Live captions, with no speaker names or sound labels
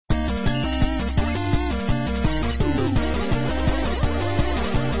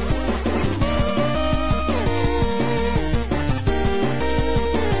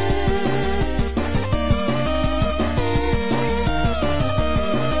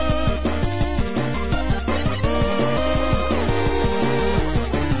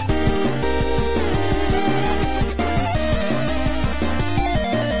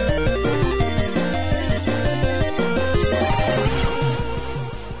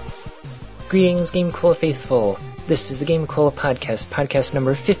Greetings, GameCola faithful. This is the GameCola Podcast, podcast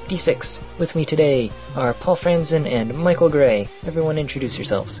number 56. With me today are Paul Franzen and Michael Gray. Everyone introduce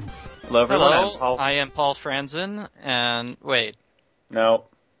yourselves. Hello, everyone. Hello, I'm Paul. I am Paul Franzen, and wait. No.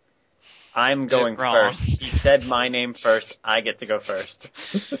 I'm going first. He said my name first. I get to go first.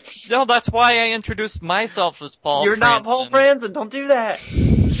 No, that's why I introduced myself as Paul You're Franzen. not Paul Franzen. Don't do that.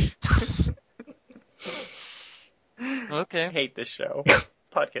 Okay. I hate this show.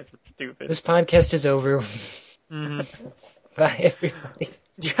 Podcast is stupid. This podcast is over. Mm-hmm. Bye, everybody.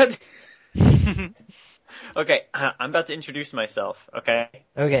 Okay, I'm about to introduce myself, okay?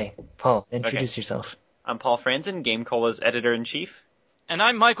 Okay, Paul, introduce yourself. I'm Paul Franzen, GameCola's editor-in-chief. And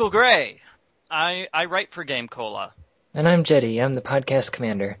I'm Michael Gray. I write for GameCola. And I'm Jeddy. I'm the podcast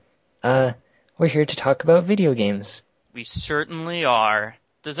commander. We're here to talk about video games. We certainly are.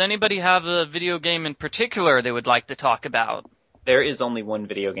 Does anybody have a video game in particular they would like to talk about? There is only one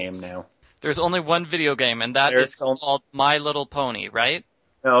video game now. There's only one video game, and that is called My Little Pony, right?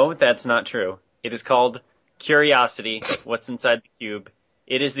 No, that's not true. It is called Curiosity, What's Inside the Cube.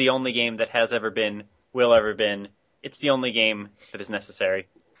 It is the only game that has ever been, will ever been. It's the only game that is necessary.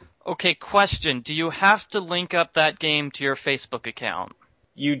 Okay, question. Do you have to link up that game to your Facebook account?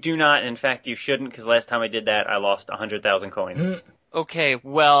 You do not. In fact, you shouldn't, because last time I did that, I lost 100,000 coins. Okay,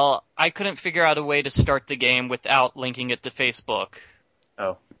 well, I couldn't figure out a way to start the game without linking it to Facebook.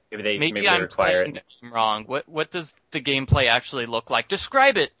 Oh, maybe they I'm require playing it. the game wrong. What does the gameplay actually look like?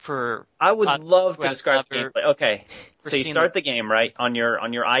 Describe it for... I would love to who has describe the never gameplay. Okay, so you seen start this. the game, right, on your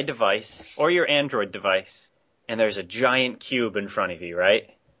iDevice, or your Android device, and there's a giant cube in front of you, right?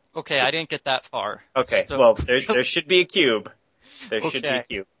 Okay, I didn't get that far. Okay, So- well, there should be a cube. There should be a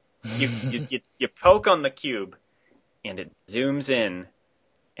Okay. cube. You poke on the cube, and it zooms in,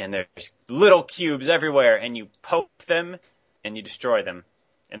 and there's little cubes everywhere, and you poke them, and you destroy them.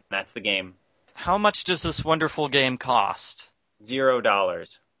 And that's the game. How much does this wonderful game cost?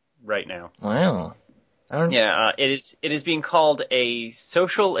 $0 right now. Wow. It is being called a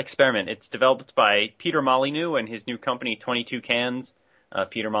social experiment. It's developed by Peter Molyneux and his new company 22 Cans.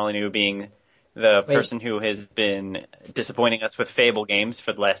 Peter Molyneux being the person who has been disappointing us with Fable games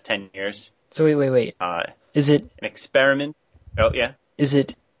for the last 10 years. So wait. Is it An experiment. Oh, yeah. is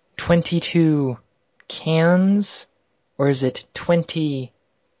it 22 cans, or is it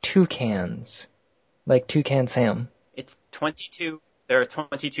 22 cans? Like Toucan Sam. It's 22. There are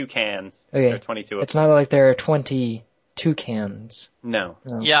 22 cans. Okay. There are 22 of It's not like there are 22 cans. No.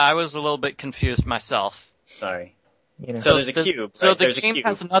 No. Yeah, I was a little bit confused myself. Sorry. You know. So there's a cube. So right? the There's a game cube.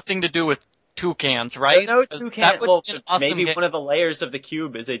 has nothing to do with toucans, right? No 'Cause toucan. that would Well, be an awesome maybe game. one of the layers of the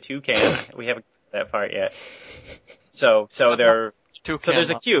cube is a toucan. We haven't got that part yet. So there's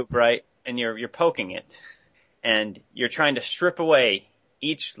a cube, right? And you're poking it, and you're trying to strip away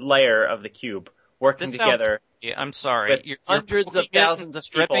each layer of the cube, working This together. Yeah, I'm sorry. With hundreds of poking it thousands and of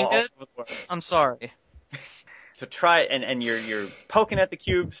stripping people all it? over the world. I'm sorry. To try and you're poking at the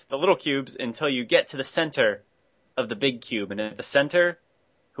cubes, the little cubes, until you get to the center of the big cube, and at the center,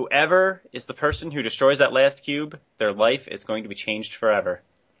 whoever is the person who destroys that last cube, their life is going to be changed forever.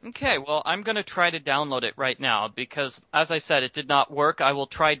 Okay, well, I'm going to try to download it right now because, as I said, it did not work. I will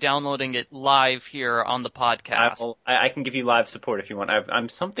try downloading it live here on the podcast. I can give you live support if you want. I'm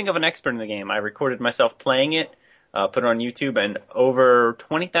something of an expert in the game. I recorded myself playing it, put it on YouTube, and over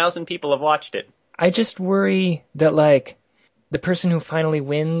 20,000 people have watched it. I just worry that, like, the person who finally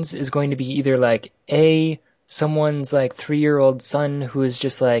wins is going to be either, like, someone's, like, 3-year-old son who is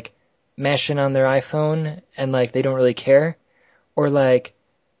just, like, mashing on their iPhone and, like, they don't really care, or, like,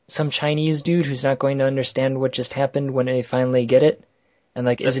 some Chinese dude who's not going to understand what just happened when they finally get it, and,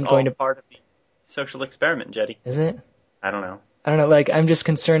 like, That's isn't going to... part of the social experiment, Jeddy. Is it? I don't know. I don't know, like, I'm just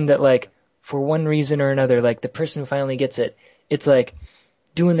concerned that, like, for one reason or another, like, the person who finally gets it, it's, like,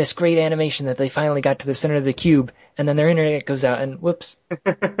 doing this great animation that they finally got to the center of the cube, and then their internet goes out, and whoops.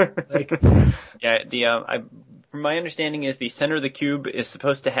 Like, Yeah, from my understanding is the center of the cube is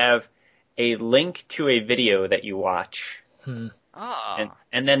supposed to have a link to a video that you watch.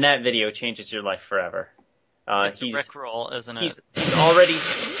 And then that video changes your life forever. It's a Rickroll, isn't it? He's already...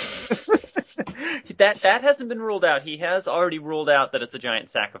 that hasn't been ruled out. He has already ruled out that it's a giant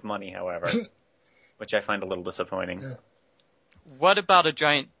sack of money, however. Which I find a little disappointing. What about a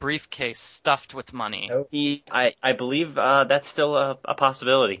giant briefcase stuffed with money? Nope. I believe that's still a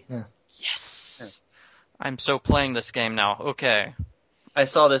possibility. Yeah. Yes! I'm so playing this game now. Okay. I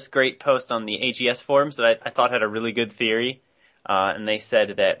saw this great post on the AGS forums that I thought had a really good theory. And they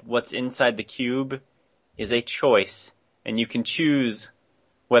said that what's inside the cube is a choice, and you can choose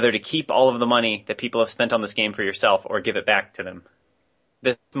whether to keep all of the money that people have spent on this game for yourself or give it back to them.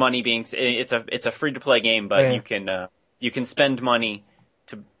 this money being it's a free to play game, but you can spend money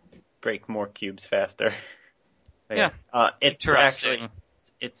to break more cubes faster. Yeah. It's actually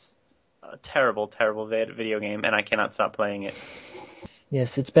it's a terrible video game, and I cannot stop playing it.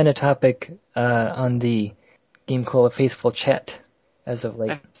 Yes, it's been a topic on the GameCola Faithful chat as of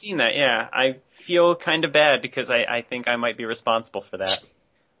late. I've seen that, yeah. I feel kind of bad because I think I might be responsible for that.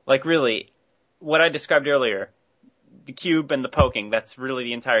 Like, really, what I described earlier, the cube and the poking, that's really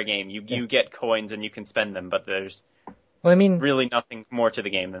the entire game. You get coins and you can spend them, but there's really nothing more to the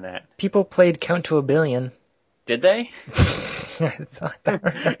game than that. People played Count to a Billion. Did they? I thought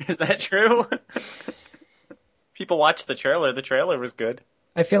that. Is that true? People watched the trailer. The trailer was good.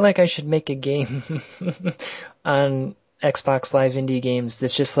 I feel like I should make a game on Xbox Live Indie Games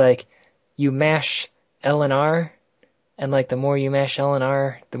that's just like you mash L and R, and like the more you mash L and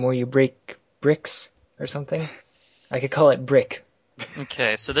R, the more you break bricks or something. I could call it Brick.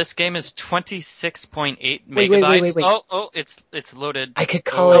 Okay, so this game is 26.8 megabytes. Wait. Oh, it's loaded. I could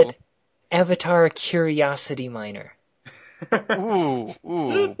call it Avatar Curiosity Miner. Ooh.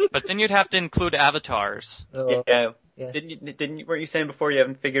 But then you'd have to include avatars. Yeah. Weren't you saying before you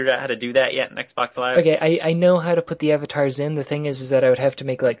haven't figured out how to do that yet in Xbox Live? Okay, I know how to put the avatars in. The thing is that I would have to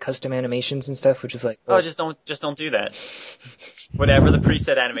make like custom animations and stuff, which is like just don't do that. Whatever the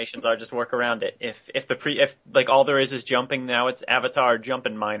preset animations are, just work around it. If like all there is jumping, now it's Avatar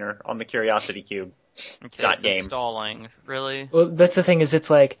Jumpin' Miner on the Curiosity Cube. Okay, it's installing. Really? Well, that's the thing is it's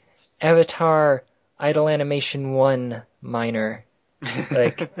like Avatar Idle Animation 1 Miner.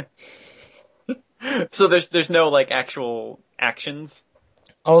 Like so there's no like actual actions?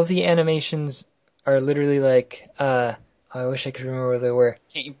 All of the animations are literally like I wish I could remember where they were.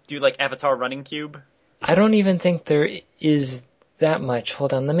 Can't you do like Avatar Running Cube? I don't even think there is that much.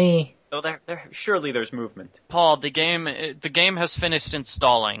 Hold on, let me... No, surely there's movement. Paul, the game has finished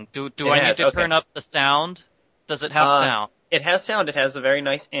installing. Do I need to turn up the sound? Does it have sound? It has sound. It has a very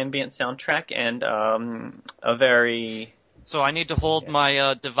nice ambient soundtrack and a very... So I need to hold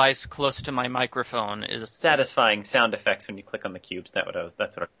my device close to my microphone. Satisfying sound effects when you click on the cubes. That's what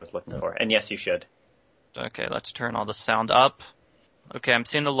I was looking for. And yes, you should. Okay, let's turn all the sound up. Okay, I'm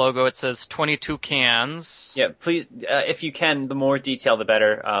seeing the logo. It says 22 cans. Yeah, please, if you can, the more detail, the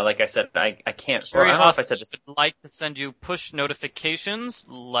better. Like I said, I can't... I don't know if I said this. Would like to send you push notifications.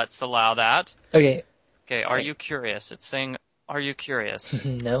 Let's allow that. Okay. Okay, are you curious? It's saying, are you curious?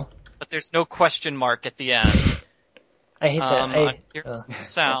 No. But there's no question mark at the end. I hate that. Here's the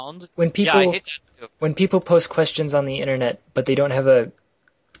sound. When people, I hate that too. When people post questions on the internet, but they don't have a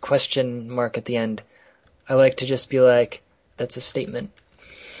question mark at the end, I like to just be like, that's a statement.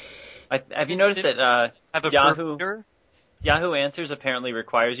 Have you noticed that Yahoo Answers apparently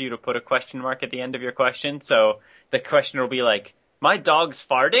requires you to put a question mark at the end of your question, so the question will be like, my dog's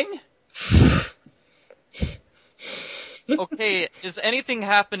farting? Okay, is anything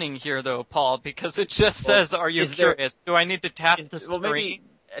happening here though, Paul? Because it just says, are you curious? Do I need to tap the screen? Well, maybe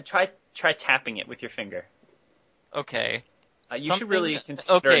try tapping it with your finger. Okay. You should really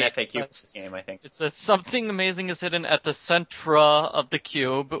consider an FAQ for this game, I think. It says something amazing is hidden at the centra of the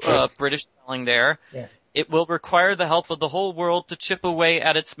cube, British spelling there. Yeah. It will require the help of the whole world to chip away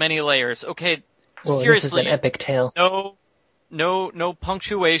at its many layers. Okay, well, seriously. This is an epic tale. No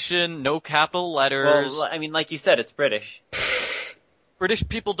punctuation, no capital letters. Well, I mean, like you said, it's British. British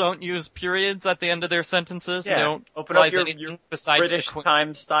people don't use periods at the end of their sentences. Yeah. They don't open up your besides British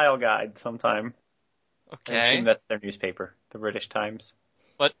Times style guide sometime. Okay. I assume that's their newspaper, the British Times.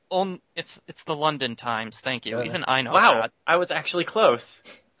 But it's the London Times, thank you. Even I know that. Wow, I was actually close.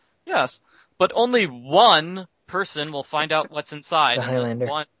 Yes, but only one person will find out what's inside. The Highlander.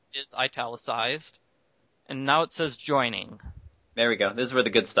 One is italicized. And now it says joining. There we go. This is where the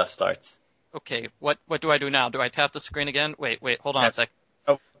good stuff starts. Okay, what do I do now? Do I tap the screen again? Wait, hold on a sec.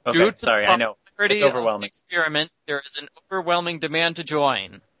 Oh, okay. Sorry, I know. It's overwhelming. Experiment, there is an overwhelming demand to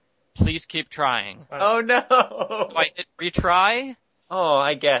join. Please keep trying. Oh no! Do I hit retry? Oh,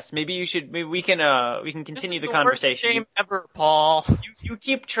 I guess. Maybe you should, maybe we can continue the conversation. This is the worst game ever, Paul. You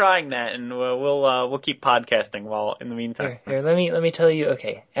keep trying that and we'll keep podcasting while, in the meantime. Here, let me tell you,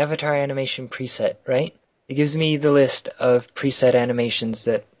 okay, Avatar animation preset, right? It gives me the list of preset animations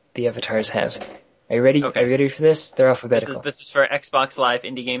that the avatars have. Are you ready? Okay. Are you ready for this? They're alphabetical. This is for Xbox Live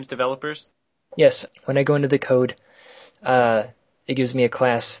Indie Games developers? Yes. When I go into the code, it gives me a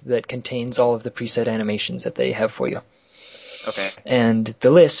class that contains all of the preset animations that they have for you. Okay. And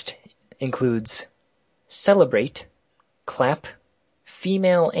the list includes celebrate, clap,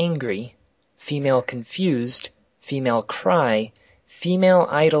 female angry, female confused, female cry, female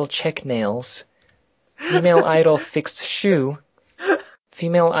idol check nails, female idol fix shoe,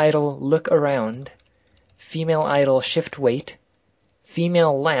 female idol look around, female idol shift weight,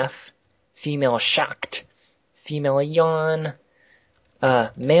 female laugh, female shocked, female yawn,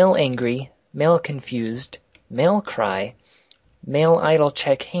 male angry, male confused, male cry, male idol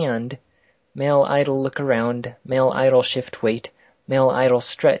check hand, male idol look around, male idol shift weight, male idol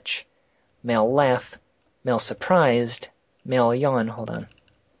stretch, male laugh, male surprised, male yawn. Hold on.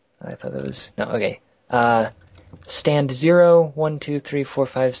 I thought that was... No, okay. Stand 0, 1, 2, 3, 4,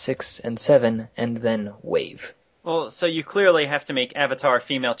 5, 6, and 7, and then wave. Well, so you clearly have to make avatar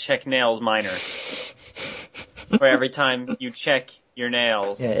female check nails minor. Where every time you check your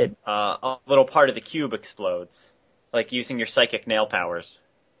nails, a little part of the cube explodes. Like using your psychic nail powers.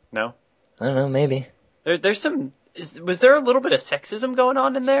 No? I don't know, maybe. There's some... was there a little bit of sexism going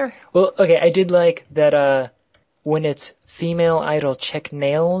on in there? Well, okay, I did like that when it's female idol check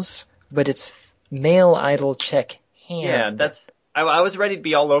nails, but it's male idol check hand. Yeah, that's... I was ready to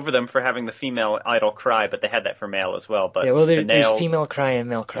be all over them for having the female idol cry, but they had that for male as well. But yeah, well, the nails, there's female cry and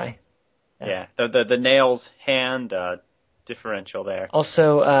male cry. Yeah, the nails hand differential there.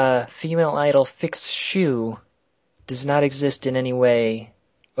 Also, female idol fix shoe does not exist in any way.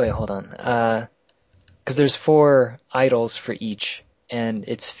 Wait, hold on. Because there's 4 idols for each, and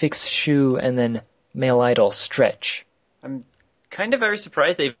it's fix shoe and then male idol stretch. I'm kind of very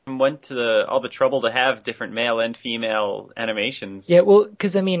surprised they even went to all the trouble to have different male and female animations. Yeah, well,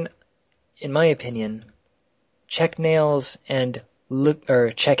 because I mean, in my opinion, check nails and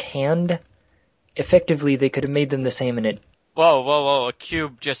check hand, effectively they could have made them the same in it. Whoa, a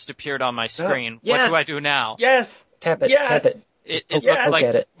cube just appeared on my screen. Yes. What do I do now? Yes! Tap it, yes! tap it. It looks like...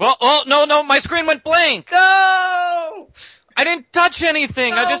 At it. Well, oh, no, my screen went blank! No! I didn't touch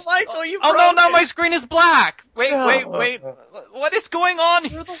anything. No, I just... Michael, you Oh, broke no, it. My screen is black. Wait. No. What is going on?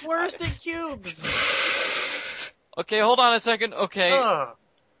 You're the worst at cubes. Okay, hold on a second. Okay. Ugh.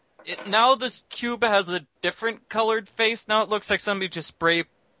 Now this cube has a different colored face. Now it looks like somebody just spray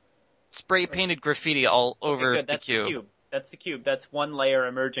painted graffiti all over Good. That's the cube. That's the cube. That's one layer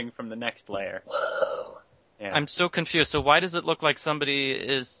emerging from the next layer. Whoa. Yeah. I'm so confused. So why does it look like somebody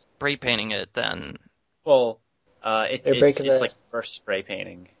is spray painting it then? Well, it's like reverse spray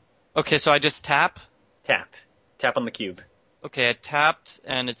painting. Okay, so I just tap? Tap on the cube. Okay, I tapped,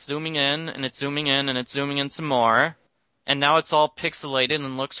 and it's zooming in, and it's zooming in, and it's zooming in some more. And now it's all pixelated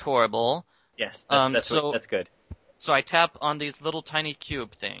and looks horrible. Yes, that's good. So I tap on these little tiny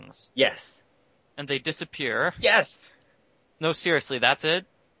cube things. Yes. And they disappear. Yes! No, seriously, that's it?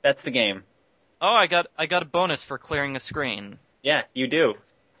 That's the game. Oh, I got a bonus for clearing a screen. Yeah, you do.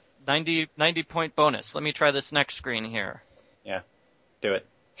 90 point bonus. Let me try this next screen here. Yeah, do it.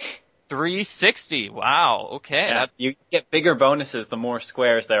 360. Wow. Okay. Yeah, you get bigger bonuses the more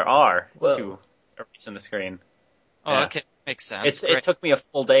squares there are to erase in the screen. Oh, yeah. Okay. Makes sense. It took me a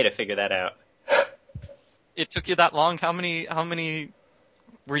full day to figure that out. It took you that long? How many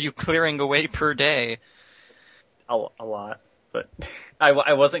were you clearing away per day? A lot. But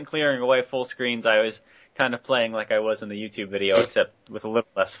I wasn't clearing away full screens. I was kind of playing like I was in the YouTube video, except with a little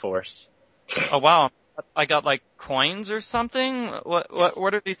less force. Oh, wow. I got like coins or something?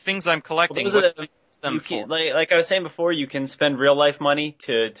 What are these things I'm collecting? Well, what do you use them for? Like I was saying before, you can spend real life money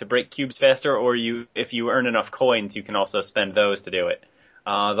to break cubes faster, or if you earn enough coins, you can also spend those to do it.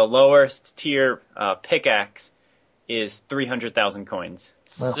 The lowest tier pickaxe is 300,000 coins.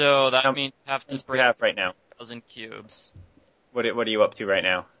 Wow. So that means you have to break right now 1,000 cubes. What are you up to right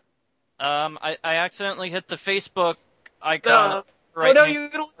now? I accidentally hit the Facebook icon. Right now. You're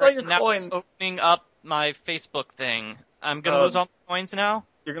gonna lose all your now coins. It's opening up my Facebook thing. I'm gonna lose all my coins now?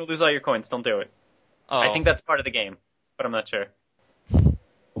 You're gonna lose all your coins. Don't do it. Oh. I think that's part of the game, but I'm not sure.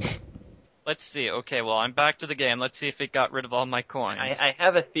 Let's see. Okay, well, I'm back to the game. Let's see if it got rid of all my coins. I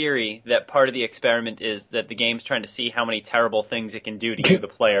have a theory that part of the experiment is that the game's trying to see how many terrible things it can do to you, the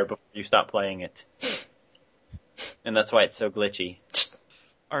player, before you stop playing it. And that's why it's so glitchy.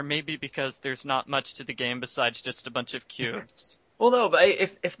 Or maybe because there's not much to the game besides just a bunch of cubes. Well, no, but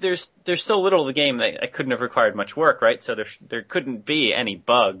if there's so little of the game that I couldn't have required much work, right? So there couldn't be any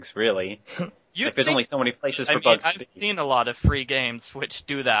bugs, really. There's only so many places for bugs to be. I've seen a lot of free games which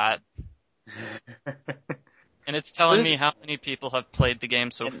do that. And it's telling me how many people have played the game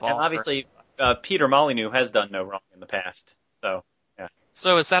so far. And obviously, Peter Molyneux has done no wrong in the past. So, yeah.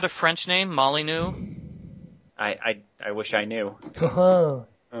 So is that a French name, Molyneux? I wish I knew. Oh.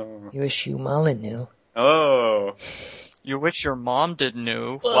 You wish you Molyneux. Oh. You wish your mom did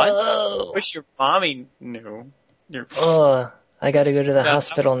knew. Whoa. What? I wish your mommy knew. I gotta go to the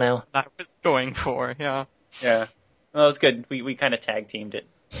hospital now. I was going for, yeah. Yeah. Well, that was good. We kind of tag teamed it.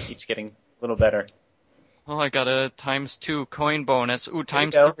 Each getting a little better. Oh, I got a ×2 coin bonus. Ooh,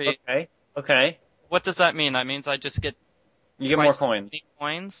 ×3. Okay. What does that mean? That means I just get You get more coins.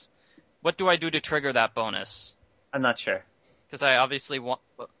 Coins? What do I do to trigger that bonus? I'm not sure. Because I obviously want...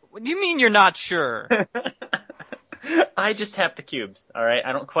 What do you mean you're not sure? I just tap the cubes, alright?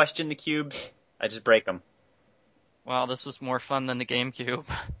 I don't question the cubes. I just break them. Wow, this was more fun than the GameCube.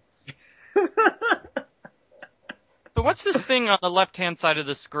 So what's this thing on the left-hand side of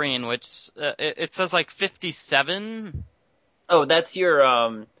the screen, which it says like 57? Oh, that's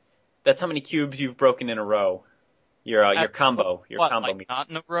your, that's how many cubes you've broken in a row. Your combo. Your what, combo like meter. not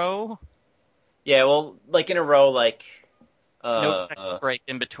in a row? Yeah, well, like in a row, like... no second break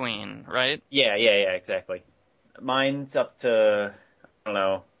in between, right? Yeah, exactly. Mine's up to, I don't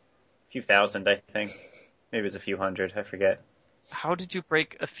know, a few thousand, I think. Maybe it's a few hundred, I forget. How did you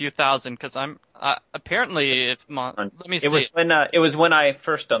break a few thousand? Because I'm apparently let me see. It was when I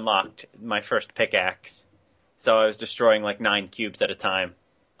first unlocked my first pickaxe, so I was destroying like 9 cubes at a time.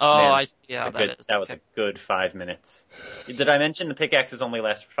 Oh, Man, I see. Yeah, that was a good 5 minutes. Did I mention the pickaxes only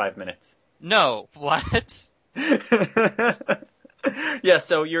last for 5 minutes? No, what? Yeah,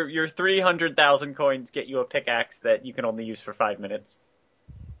 so your 300,000 coins get you a pickaxe that you can only use for 5 minutes.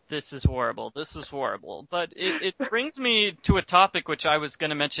 This is horrible. But it brings me to a topic which I was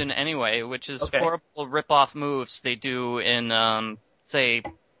going to mention anyway, which is horrible rip-off moves they do in, say,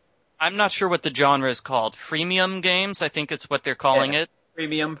 I'm not sure what the genre is called. Freemium games, I think it's what they're calling it.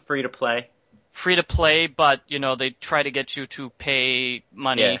 Freemium, free to play. Free to play, but, they try to get you to pay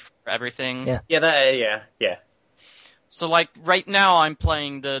money for everything. Yeah. So, like, right now I'm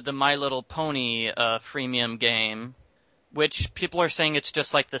playing the My Little Pony freemium game, which people are saying it's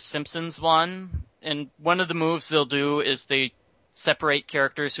just like the Simpsons one. And one of the moves they'll do is they separate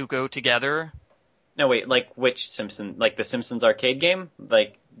characters who go together. No, wait, like which Simpson? Like the Simpsons arcade game?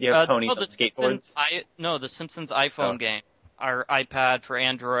 Like you have ponies on skateboards? The Simpsons iPhone game. Our iPad for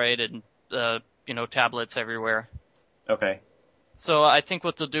Android and, tablets everywhere. Okay. So I think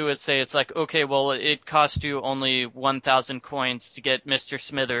what they'll do is say it's like, okay, well, it cost you only 1,000 coins to get Mr.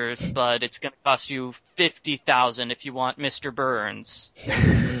 Smithers, but it's going to cost you 50,000 if you want Mr. Burns.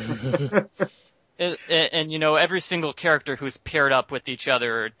 and every single character who's paired up with each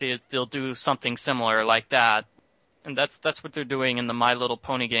other, they'll do something similar like that. And that's what they're doing in the My Little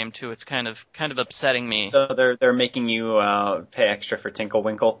Pony game too. It's kind of upsetting me. So they're making you pay extra for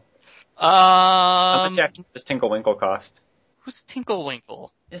Tinklewinkle? How much actually does Tinklewinkle cost? Who's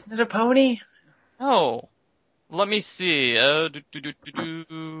Tinklewinkle? Isn't it a pony? No. Let me see.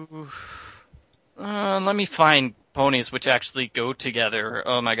 Let me find ponies which actually go together.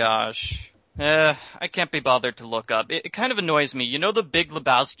 Oh my gosh. I can't be bothered to look up. It kind of annoys me. You know the Big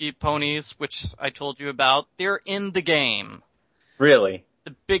Lebowski ponies, which I told you about? They're in the game. Really?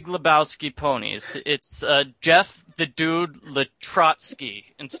 The Big Lebowski ponies. It's Jeff the Dude Letrotsky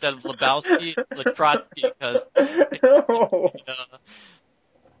instead of Lebowski, Letrotsky, because they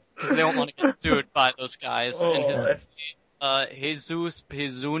don't want to get sued by those guys. And his Jesus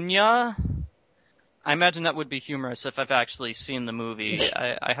Pezuña. I imagine that would be humorous if I've actually seen the movie.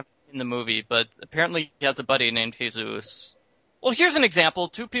 I haven't seen the movie, but apparently he has a buddy named Jesus. Well, here's an example.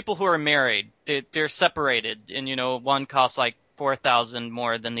 2 people who are married. They're separated, and one costs like 4,000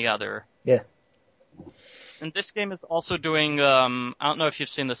 more than the other. Yeah. And this game is also doing, I don't know if you've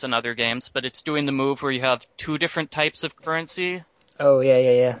seen this in other games, but it's doing the move where you have 2 different types of currency. Oh, yeah.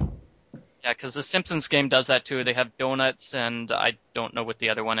 Yeah, because the Simpsons game does that too. They have donuts, and I don't know what the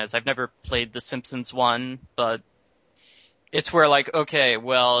other one is. I've never played the Simpsons one, but it's where like, okay,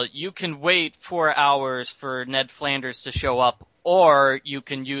 well, you can wait 4 hours for Ned Flanders to show up, or you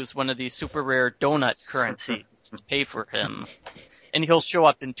can use one of these super rare donut currencies to pay for him, and he'll show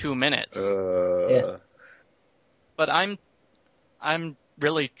up in 2 minutes. Yeah. But I'm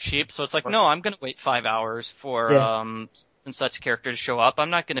really cheap, so it's like, no, I'm gonna wait 5 hours for and such character to show up. I'm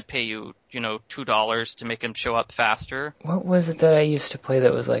not gonna pay you, $2 to make him show up faster. What was it that I used to play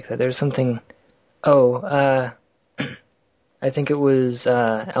that was like that? There's something. I think it was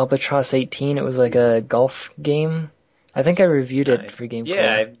Albatross 18. It was like a golf game. I think I reviewed it for GameCola.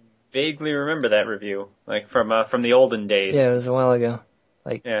 Yeah, I vaguely remember that review, like from the olden days. Yeah, it was a while ago,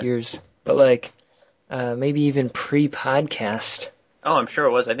 years. But maybe even pre-podcast. Oh, I'm sure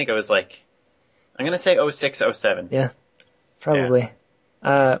it was. I think it was I'm gonna say 06, 07. Yeah, probably.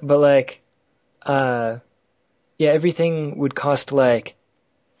 Yeah. Everything would cost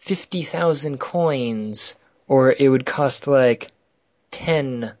 50,000 coins, or it would cost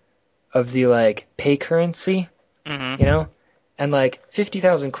 10 of the pay currency. Mm-hmm. And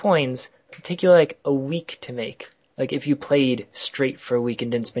 50,000 coins could take you a week to make. If you played straight for a week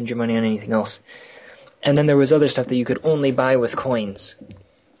and didn't spend your money on anything else. And then there was other stuff that you could only buy with coins,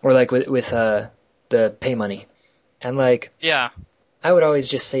 or like with the pay money. And like, Yeah. I would always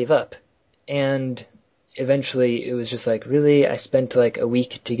just save up. And eventually it was just like, really? I spent like a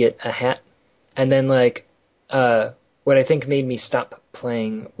week to get a hat? And then like, what I think made me stop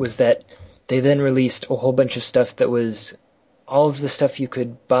playing was that they then released a whole bunch of stuff that was all of the stuff you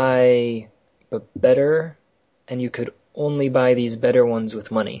could buy but better, and you could only buy these better ones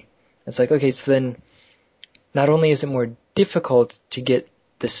with money. It's like, okay, so then not only is it more difficult to get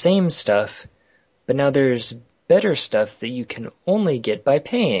the same stuff, but now there's better stuff that you can only get by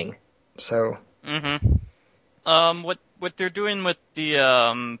paying. So. What they're doing with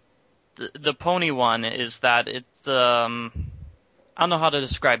the pony one is that it's I don't know how to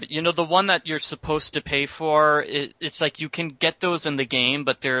describe it. You know, the one that you're supposed to pay for, it's like you can get those in the game,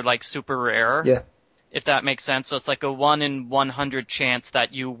 but they're like super rare. Yeah. If that makes sense. So it's like a 1 in 100 chance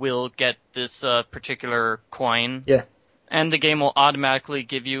that you will get this particular coin. Yeah. And the game will automatically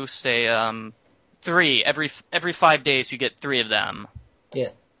give you, say, 3 every 5 days. You get 3 of them.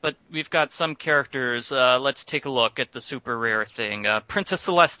 Yeah. But we've got some characters. Let's take a look at the super rare thing. Princess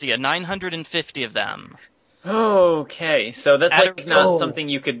Celestia, 950 of them. Okay, so that's At like not something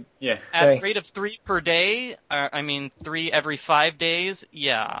you could, yeah. At a rate of 3 per day, 3 every 5 days,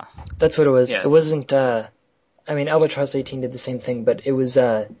 yeah. That's what it was. Yeah. It wasn't, Albatross 18 did the same thing, but it was,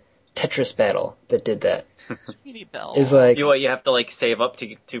 Tetris Battle that did that. Sweetie Belle. Is like, You have to like save up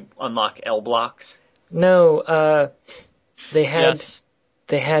to unlock L blocks? no, they had, Yes.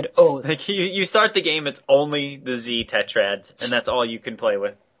 Like you start the game, it's only the Z tetrads, and that's all you can play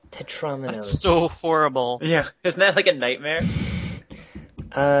with. Tetrominos. That's so horrible. Yeah, isn't that like a nightmare?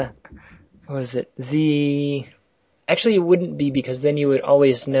 What was it? Actually, it wouldn't be, because then you would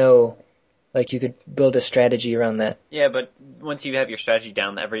always know, like, you could build a strategy around that. Yeah, but once you have your strategy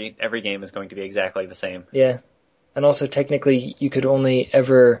down, every game is going to be exactly the same. Yeah. And also, technically, you could only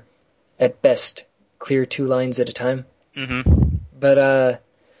ever, at best, clear 2 lines at a time. Mm-hmm. But,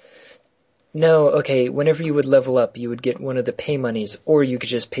 no, okay, whenever you would level up, you would get one of the pay monies, or you could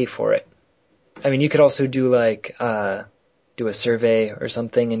just pay for it. I mean, you could also do, like, do a survey or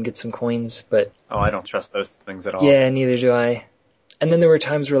something and get some coins, but... Oh, I don't trust those things at all. Yeah, neither do I. And then there were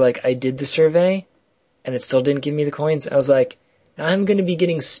times where, like, I did the survey, and it still didn't give me the coins. I was like, I'm gonna be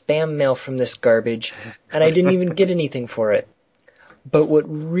getting spam mail from this garbage, and I didn't even get anything for it. But what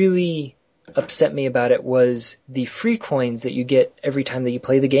really upset me about it was the free coins that you get every time that you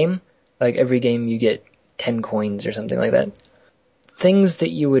play the game. Like, every game you get 10 coins or something like that. Things that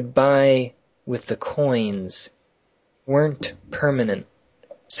you would buy with the coins weren't permanent.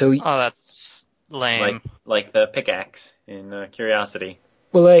 So, Oh, that's lame. Like the pickaxe in Curiosity.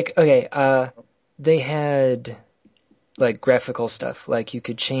 well, like, okay, they had, like, graphical stuff. Like, you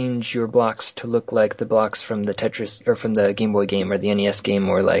could change your blocks to look like the blocks from the Tetris, or from the Game Boy game, or the NES game,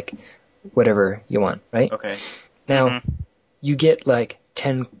 or, like, whatever you want, right? Okay. Now, you get, like,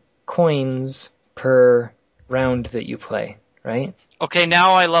 10 coins per round that you play, right? Okay,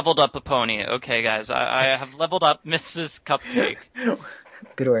 now I leveled up a pony. Okay, guys, I have leveled up Mrs. Cupcake.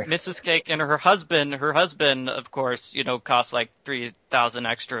 Good work. Mrs. Cake and her husband, of course, costs like 3,000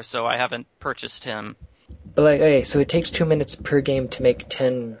 extra, so I haven't purchased him. But, like, okay, so it takes 2 minutes per game to make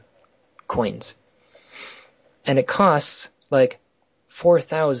 10 coins. And it costs, like,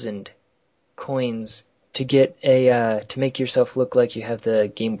 4,000 coins to get to make yourself look like you have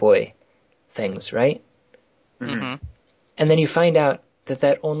the Game Boy things, right? Mm-hmm. And then you find out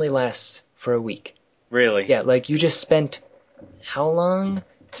that only lasts for a week. Really? Yeah, like, you just spent how long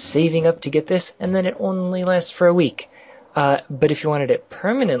saving up to get this, and then it only lasts for a week. But if you wanted it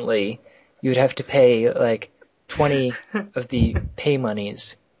permanently, you would have to pay, like, 20 of the pay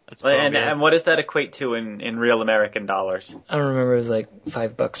monies. That's And what does that equate to in real American dollars? I don't remember, it was like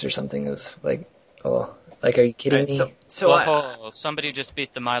 $5 or something. It was like, oh, like, are you kidding me? So somebody just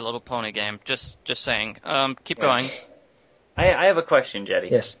beat the My Little Pony game. Just saying. Keep going. I have a question, Jeddy.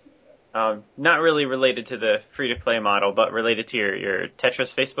 Yes. Not really related to the free-to-play model, but related to your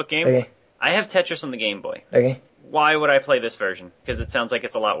Tetris Facebook game. Okay. I have Tetris on the Game Boy. Okay. Why would I play this version? Because it sounds like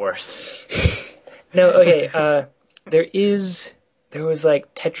it's a lot worse. No, okay, there was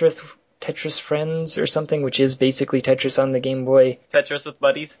like Tetris Friends or something, which is basically Tetris on the Game Boy. Tetris with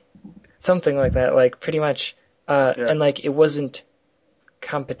buddies? Something like that, like, pretty much. Yeah. And, like, it wasn't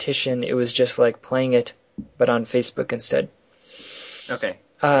competition, it was just, like, playing it, but on Facebook instead. Okay.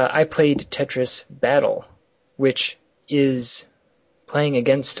 I played Tetris Battle, which is playing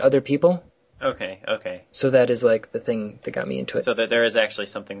against other people. Okay. So that is, like, the thing that got me into it. So that there is actually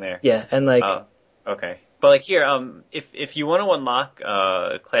something there. Yeah, and, like... Okay. But, like, here, if you want to unlock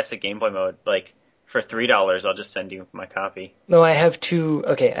classic Game Boy mode, like, For $3, I'll just send you my copy. No, I have two.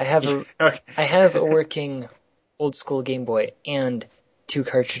 Okay, I have a Okay. I have a working old school Game Boy and 2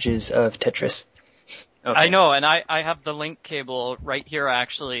 cartridges of Tetris. Okay. I know, and I have the link cable right here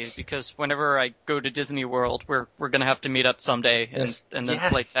actually, because whenever I go to Disney World, we're gonna have to meet up someday and Yes. and then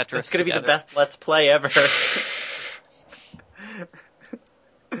play Tetris. It's gonna be the together. best Let's Play ever.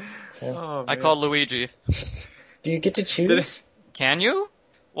 So, I call Luigi. do you get to choose? Can you?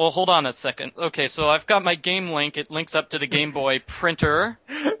 Well, hold on a second. Okay, so I've got my game link. It links up to the Game Boy printer.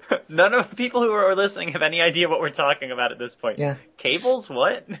 None of the people who are listening have any idea what we're talking about at this point. Yeah. Cables?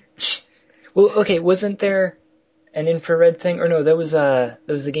 What? Well, okay, wasn't there an infrared thing? Or no, that was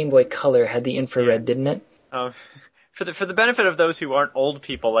the Game Boy Color had the infrared, didn't it? For the benefit of those who aren't old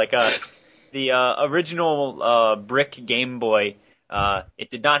people like us, the original brick Game Boy, it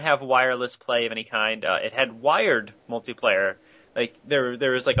did not have wireless play of any kind. It had wired multiplayer. Like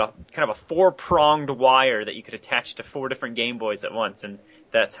there was like a kind of a 4-pronged wire that you could attach to 4 different Game Boys at once, and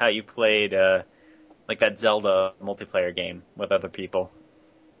that's how you played like that Zelda multiplayer game with other people.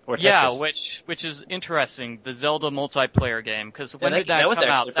 Or Tetris. Yeah, which is interesting. The Zelda multiplayer game, because when did that come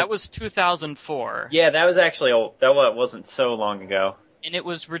out? That was 2004. Yeah, that was actually old. That wasn't so long ago. And it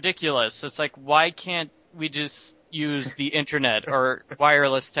was ridiculous. It's like, why can't we just use the internet or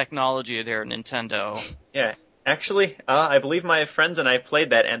wireless technology there at Nintendo? Yeah. Actually, I believe my friends and I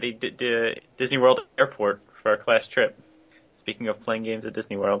played that at the Disney World Airport for our class trip. Speaking of playing games at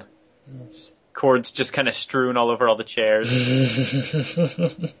Disney World. Yes. Cords just kind of strewn all over all the chairs.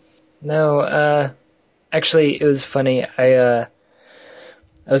 No, actually, it was funny. I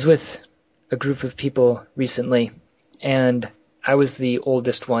was with a group of people recently, and I was the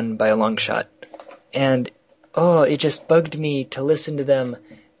oldest one by a long shot. And, it just bugged me to listen to them.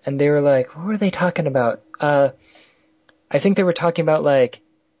 And they were like, what were they talking about? I think they were talking about, like,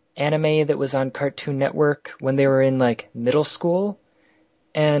 anime that was on Cartoon Network when they were in, like, middle school.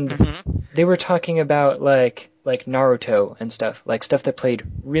 And they were talking about, like Naruto and stuff, like stuff that played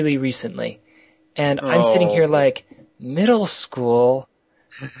really recently. And I'm sitting here like, middle school?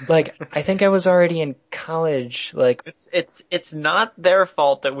 Like, I think I was already in college, like... It's not their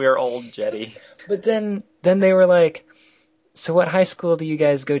fault that we're old, Jeddy. But then they were like, so what high school do you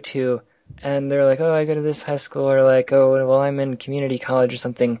guys go to? And they're like, I go to this high school, or like, well, I'm in community college or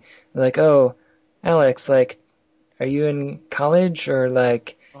something. They're like, Alex, like, are you in college? Or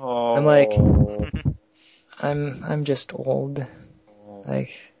like, I'm like, I'm just old.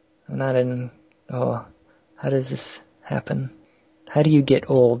 Like, I'm not in, how does this happen? How do you get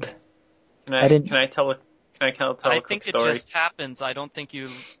old? Can I tell a I quick think story? It just happens. I don't think you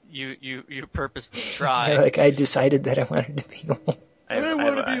purposely try. Like, I decided that I wanted to be old. I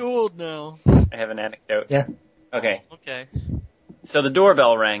want to be old now. I have an anecdote. Yeah. Okay. Okay. So the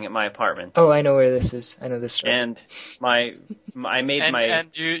doorbell rang at my apartment. Oh, I know where this is. I know this story. And and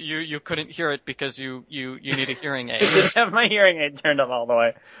you couldn't hear it because you need a hearing aid. I didn't have my hearing aid turned up all the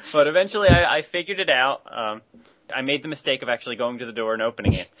way. But eventually I figured it out. I made the mistake of actually going to the door and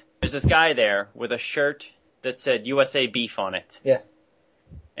opening it. There's this guy there with a shirt that said USA Beef on it. Yeah.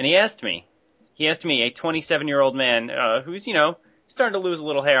 And he asked me, a 27-year-old man, who's, starting to lose a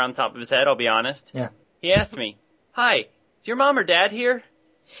little hair on top of his head, I'll be honest. Yeah. He asked me, hi, is your mom or dad here?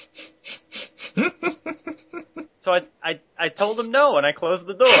 So I told him no, and I closed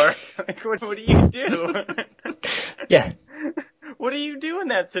the door. Like, what do you do? Yeah. What do you do in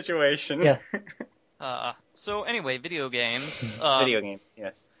that situation? Yeah. So anyway, video games. Video games,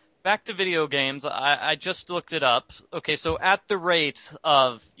 yes. Back to video games. I just looked it up. Okay, so at the rate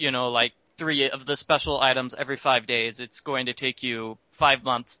of, like 3 of the special items every 5 days, it's going to take you 5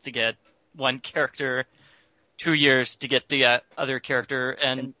 months to get one character, 2 years to get the other character,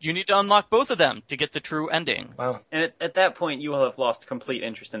 and you need to unlock both of them to get the true ending. Wow. And at that point, you will have lost complete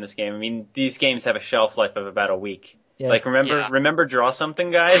interest in this game. I mean, these games have a shelf life of about a week. Yeah. Like, remember Draw Something,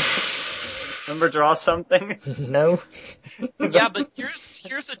 guys? Remember Draw Something? No. Yeah, but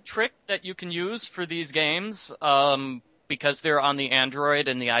here's a trick that you can use for these games, because they're on the Android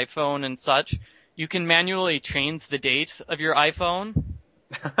and the iPhone and such. You can manually change the date of your iPhone.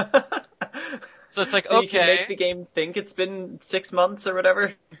 So it's like, so okay. You can make the game think it's been 6 months or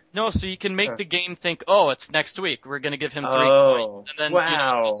whatever? No, so you can make the game think, it's next week. We're going to give him 3 points. And then,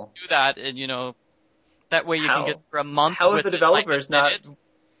 wow. Just do that, and, that way you can get for a month. How have with the developers not minutes.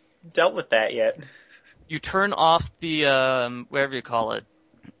 dealt with that yet? You turn off the, whatever you call it.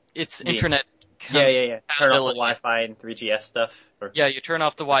 It's internet. Yeah. Turn off the Wi-Fi and 3GS stuff. Yeah, you turn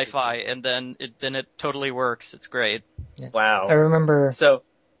off the Wi-Fi, and then it totally works. It's great. Yeah. Wow. I remember. So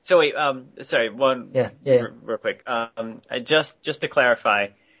wait, sorry, one. Yeah. Real quick. Just to clarify,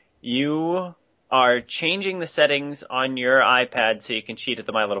 you are changing the settings on your iPad so you can cheat at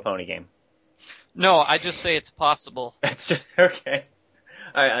the My Little Pony game. No, I just say it's possible. It's just, okay.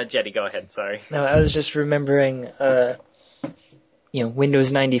 All right, Jeddy, go ahead, sorry. No, I was just remembering,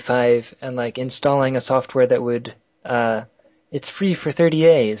 Windows 95 and like installing a software that would, it's free for 30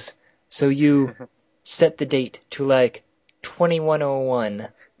 days. So you set the date to like 2101,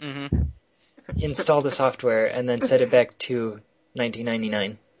 install the software, and then set it back to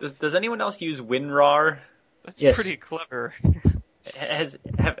 1999. Does anyone else use WinRAR? That's Yes. pretty clever.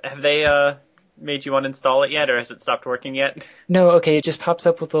 Have they made you uninstall it yet, or has it stopped working yet? No, okay, it just pops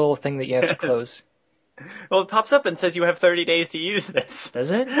up with a little thing that you have to close. Well, it pops up and says you have 30 days to use this.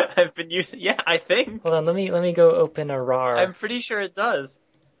 Does it? I've been using. Yeah, I think. Hold on, let me go open a RAR. I'm pretty sure it does.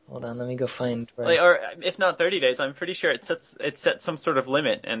 Hold on, let me go find. Or if not 30 days, I'm pretty sure it sets some sort of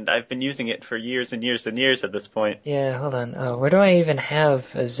limit, and I've been using it for years and years and years at this point. Yeah, hold on. Oh, where do I even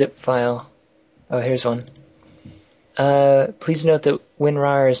have a zip file? Oh, here's one. Please note that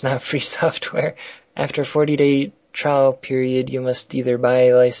WinRAR is not free software. After a 40-day trial period, you must either buy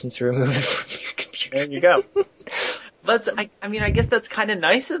a license or remove it from your computer. There you go. I guess that's kind of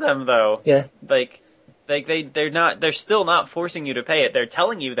nice of them, though. Yeah. They're still not forcing you to pay it. They're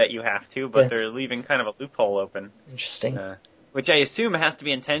telling you that you have to, but Yeah. they're leaving kind of a loophole open. Interesting. Which I assume has to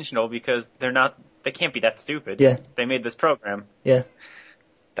be intentional because they can't be that stupid. Yeah. They made this program. Yeah.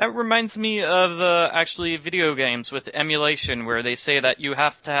 That reminds me of actually video games with emulation, where they say that you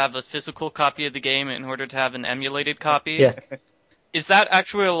have to have a physical copy of the game in order to have an emulated copy. Yeah. Is that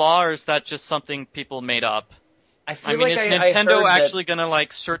actually a law, or is that just something people made up? I I mean, like is I Nintendo heard actually gonna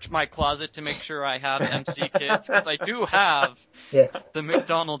like search my closet to make sure I have MC Kids? Because I do have Yeah. the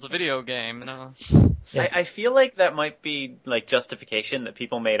McDonald's video game. No. Yeah. I feel like that might be like justification that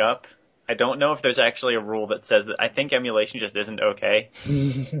people made up. I don't know if there's actually a rule that says that. I think emulation just isn't okay,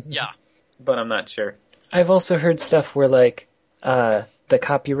 Yeah. but I'm not sure. I've also heard stuff where like the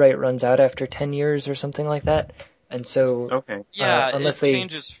copyright runs out after 10 years or something like that, and so Okay. Yeah, unless it they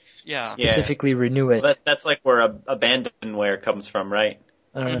changes. Yeah. specifically renew it. That's like where abandonware comes from, right?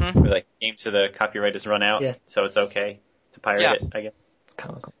 I don't know. Mhm. Where like games where the copyright is run out, Yeah. so it's okay to pirate Yeah. it, I guess. It's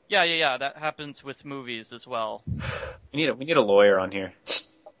comical. Yeah. That happens with movies as well. We need a lawyer on here.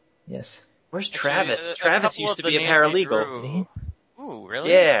 Yes. Where's Actually, Travis? a Travis couple used of to be the a Nancy paralegal. Drew- Ooh,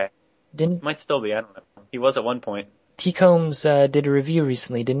 really? Yeah, Didn't might still be. I don't know. He was at one point. T. Combs did a review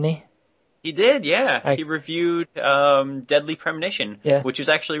recently, didn't he? He did, yeah. I- He reviewed Deadly Premonition, Yeah. which is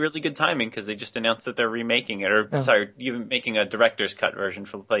actually really good timing because they just announced that they're remaking it, or Oh. sorry, even making a director's cut version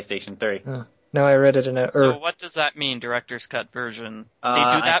for the PlayStation 3. No, I read it in a. So what does that mean, director's cut version? They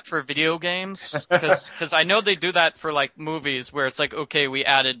do that for video games? Because I know they do that for like movies where it's like, okay, we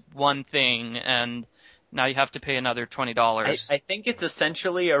added one thing and now you have to pay another $20. I think it's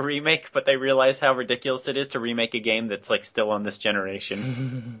essentially a remake, but they realize how ridiculous it is to remake a game that's like still on this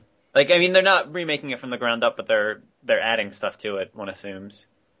generation. Like, I mean, they're not remaking it from the ground up, but they're adding stuff to it, one assumes,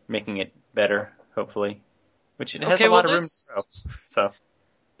 making it better, hopefully. Which it has Okay, a lot well, of room this- to grow. So,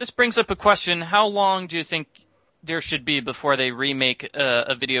 This brings up a question. How long do you think there should be before they remake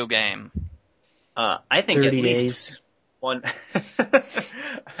a video game? I think at 30 least days. one.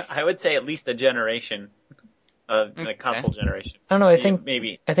 I would say at least a generation, a console generation. I don't know. I think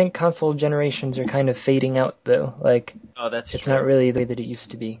maybe. I think console generations are kind of fading out though. Like Oh, that's it's true. not really the way that it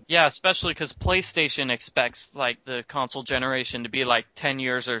used to be. Yeah, especially because PlayStation expects like the console generation to be like 10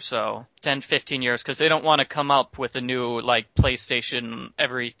 years or so, 10, 15 years, because they don't want to come up with a new like PlayStation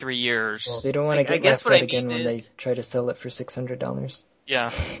every 3 years. They don't want I to get guess laughed what I at again mean when they is- try to sell it for $600. Yeah.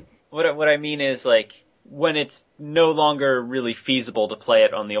 What I mean is like when it's no longer really feasible to play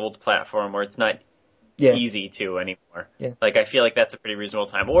it on the old platform, or it's not Yeah. easy to anymore. Yeah. Like I feel like that's a pretty reasonable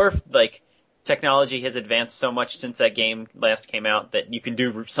time. Or if like technology has advanced so much since that game last came out that you can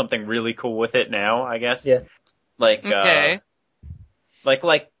do something really cool with it now, I guess. Yeah. Like Okay.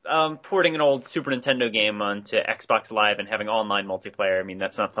 porting an old Super Nintendo game onto Xbox Live and having online multiplayer. I mean,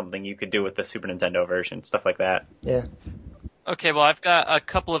 that's not something you could do with the Super Nintendo version, stuff like that. Yeah. Okay, well, I've got a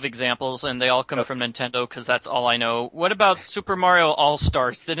couple of examples, and they all come from Nintendo, because that's all I know. What about Super Mario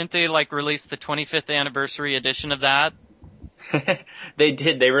All-Stars? Didn't they, like, release the 25th anniversary edition of that? They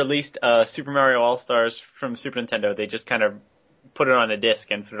did. They released Super Mario All-Stars from Super Nintendo. They just kind of put it on a disc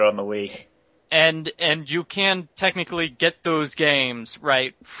and put it on the Wii. And you can technically get those games,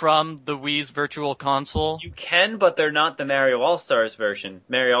 right, from the Wii's Virtual Console? You can, but they're not the Mario All-Stars version.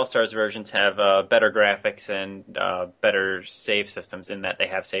 Mario All-Stars versions have better graphics and better save systems in that they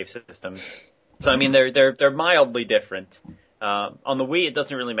have save systems. So I mean, they're mildly different. On the Wii, it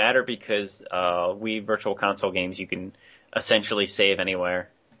doesn't really matter because Wii Virtual Console games you can essentially save anywhere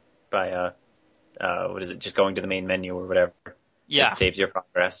by just going to the main menu or whatever. Yeah. It saves your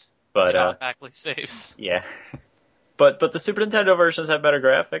progress. But it automatically saves. Yeah. But the Super Nintendo versions have better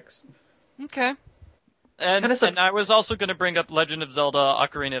graphics. Okay. And I was also going to bring up Legend of Zelda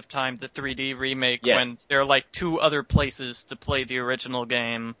Ocarina of Time, the 3D remake, when there are like 2 other places to play the original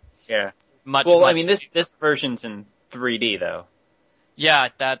game. Yeah. Much. I mean, this version's in 3D though. Yeah,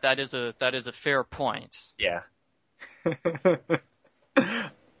 that is a fair point. Yeah.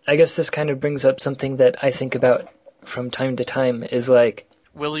 I guess this kind of brings up something that I think about from time to time is like,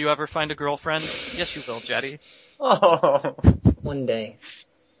 will you ever find a girlfriend? Yes, you will, Jeddy. Oh. One day.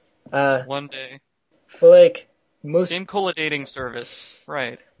 One day. Well, like, most... GameCola dating service,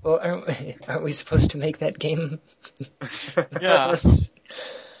 right. Well, aren't we supposed to make that game? Yeah.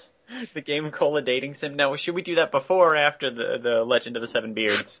 The GameCola dating sim. Now, should we do that before or after the Legend of the Seven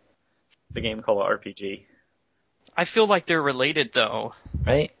Beards? The GameCola RPG. I feel like they're related, though.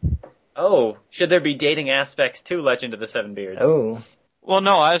 Right? Oh, should there be dating aspects to Legend of the Seven Beards? Oh. Well,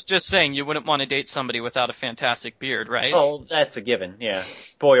 no, I was just saying you wouldn't want to date somebody without a fantastic beard, right? Oh, that's a given, yeah.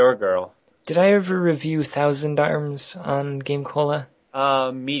 Boy or girl. Did I ever review Thousand Arms on GameCola?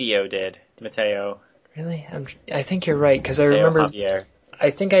 Medio did. Mateo. Really? I think you're right, because I remember... Javier. I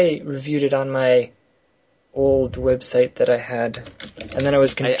think I reviewed it on my old website that I had, and then I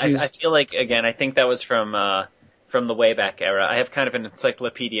was confused. I feel like, again, I think that was from the Wayback era. I have kind of an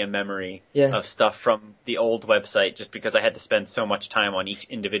encyclopedia memory of stuff from the old website just because I had to spend so much time on each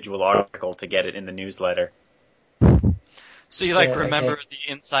individual article to get it in the newsletter. So you remember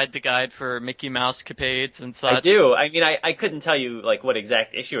the inside the guide for Mickey Mouse capades and such? I do. I mean, I couldn't tell you like what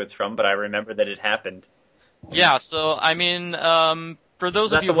exact issue it's from, but I remember that it happened. Yeah, so I mean, for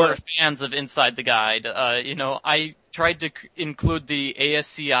those of you who are fans of Inside the Guide, I tried to include the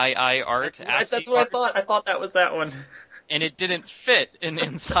ASCII art. That's what I thought. I thought that was that one. And it didn't fit in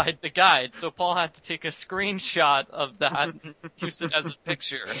Inside the Guide, so Paul had to take a screenshot of that and use it as a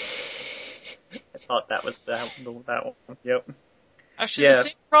picture. I thought that was that one. Yep. Actually, the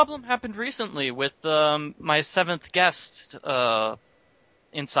same problem happened recently with my 7th guest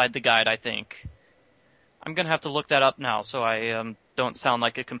Inside the Guide, I think. I'm going to have to look that up now so I don't sound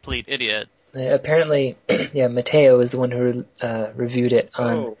like a complete idiot. Apparently, Mateo is the one who reviewed it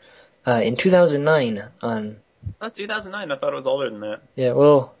on in 2009 on... Oh, 2009. I thought it was older than that. Yeah,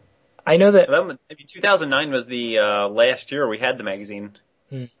 well, I know that... Maybe 2009 was the last year we had the magazine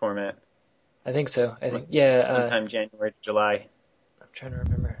format. I think so. Sometime January to July. I'm trying to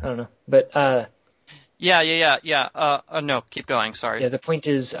remember. I don't know. But, no, keep going, sorry. Yeah, the point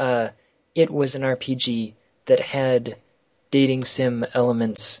is, it was an RPG that had dating sim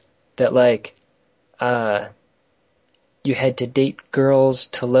elements that, like, you had to date girls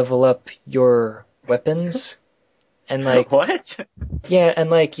to level up your weapons. And, like... What? Yeah, and,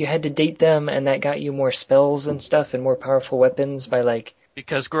 like, you had to date them, and that got you more spells and stuff and more powerful weapons by, like...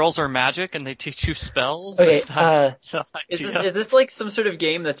 Because girls are magic and they teach you spells? Okay, is this like some sort of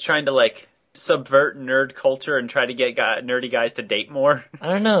game that's trying to, like, subvert nerd culture and try to get nerdy guys to date more? I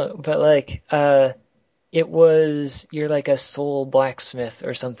don't know, but, like, it was... You're, like, a soul blacksmith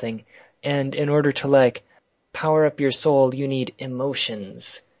or something, and in order to, like, power up your soul, you need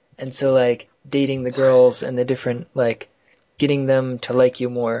emotions. And so, like, dating the girls and the different, like, getting them to like you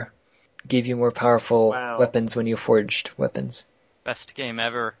more gave you more powerful weapons when you forged weapons. Best game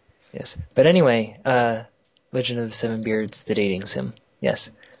ever. Yes. But anyway, Legend of the Seven Beards, the dating sim.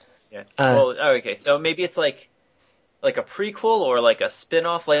 Yes. Yeah. Okay. So maybe it's like a prequel or like a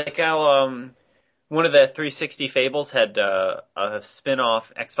spin-off, like how one of the 360 Fables had a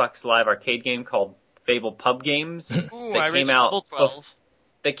spin-off Xbox Live arcade game called Fable Pub Games. Ooh, I reached level 12.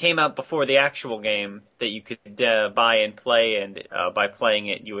 That came out before the actual game that you could buy and play, and by playing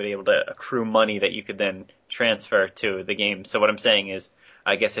it, you would be able to accrue money that you could then transfer to the game. So what I'm saying is,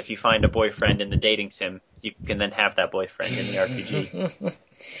 I guess if you find a boyfriend in the dating sim, you can then have that boyfriend in the RPG.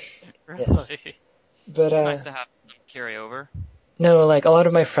 Really? Yes. But, it's nice to have some carryover. No, like, a lot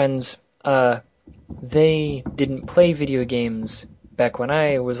of my friends, they didn't play video games back when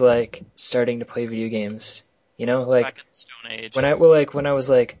I was, like, starting to play video games. You know, like, back in the Stone Age. When I was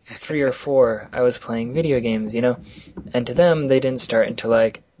like 3 or 4, I was playing video games, you know, and to them, they didn't start until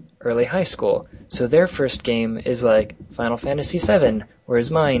like early high school. So their first game is like Final Fantasy VII,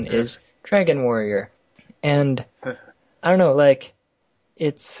 whereas mine is Dragon Warrior. And I don't know, like,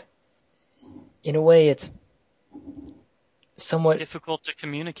 it's, in a way, it's somewhat difficult to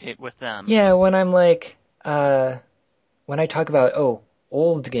communicate with them. Yeah, when I'm like, when I talk about,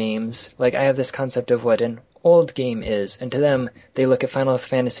 old games, like, I have this concept of what an old game is, and to them, they look at Final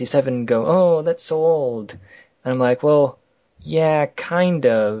Fantasy VII and go, oh, that's so old. And I'm like, well, yeah, kind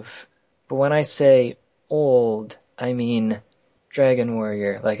of, But when I say old, I mean Dragon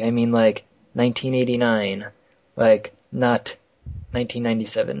Warrior. Like, I mean, like, 1989. Like, not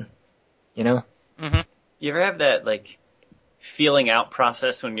 1997. You know? Mm-hmm. You ever have that, like, feeling out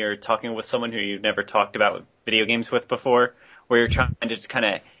process when you're talking with someone who you've never talked about video games with before, where you're trying to just kind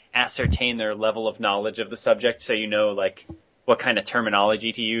of ascertain their level of knowledge of the subject so you know, like, what kind of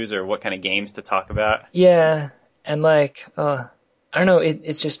terminology to use or what kind of games to talk about? Yeah, and like, I don't know,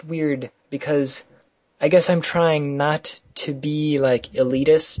 it's just weird because I guess I'm trying not to be like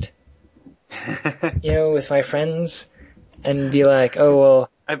elitist, you know, with my friends and be like, oh, well,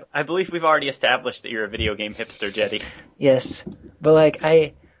 I believe we've already established that you're a video game hipster, Jeddy. yes, but like,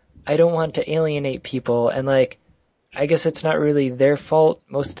 I don't want to alienate people, and like, I guess it's not really their fault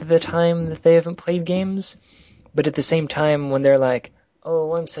most of the time that they haven't played games, but at the same time, when they're like,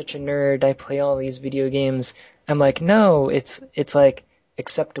 oh, I'm such a nerd, I play all these video games, I'm like, no, it's like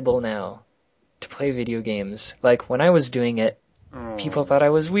acceptable now to play video games. Like, when I was doing it, people thought I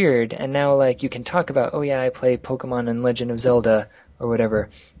was weird, and now, like, you can talk about, oh yeah, I play Pokemon and Legend of Zelda, or whatever.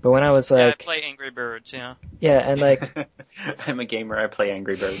 But when I was like... Yeah, I play Angry Birds, yeah. Yeah, and like... I'm a gamer, I play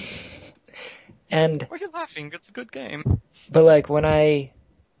Angry Birds. And... Why are you laughing? It's a good game. But like, when There's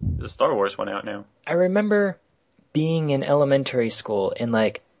a Star Wars one out now. I remember being in elementary school in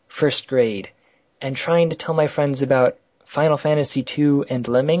like first grade and trying to tell my friends about Final Fantasy II and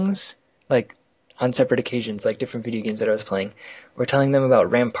Lemmings, like on separate occasions, like different video games that I was playing, or telling them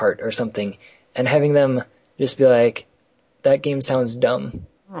about Rampart or something, and having them just be like, that game sounds dumb.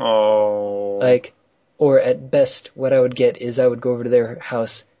 Oh. Like, or at best, what I would get is I would go over to their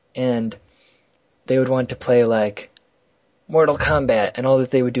house and they would want to play like Mortal Kombat, and all that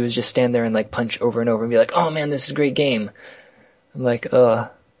they would do is just stand there and like punch over and over and be like, oh man, this is a great game. I'm like, this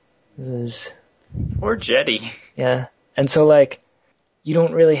is... Poor Jeddy. Yeah. And so like, you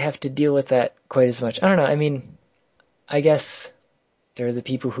don't really have to deal with that quite as much. I don't know, I mean, I guess there are the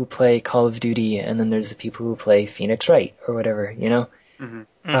people who play Call of Duty, and then there's the people who play Phoenix Wright, or whatever, you know?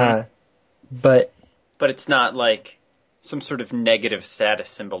 Mm-hmm. But it's not like some sort of negative status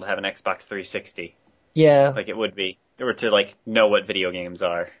symbol to have an Xbox 360. yeah. Like it would be. Or to, like, know what video games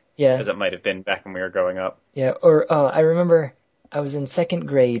are. Yeah. As it might have been back when we were growing up. Yeah, or I remember I was in second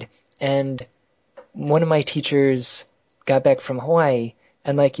grade, and one of my teachers got back from Hawaii,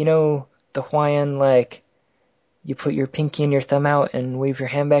 and like, you know, the Hawaiian, like, you put your pinky and your thumb out and wave your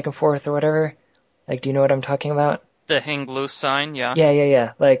hand back and forth or whatever? Like, do you know what I'm talking about? The hang loose sign, yeah.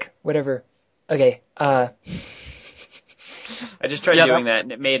 Yeah, like, whatever. Okay, I just tried doing that,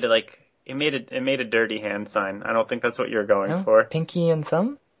 and it made, like... It made a dirty hand sign. I don't think that's what you're going for. Pinky and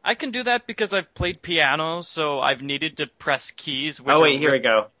thumb? I can do that because I've played piano, so I've needed to press keys. Oh wait, here we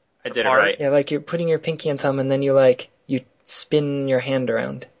go. I did it right. Yeah, like you're putting your pinky and thumb, and then you spin your hand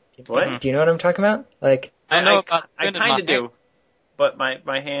around. What? Do you know what I'm talking about? Like, I kind of do, but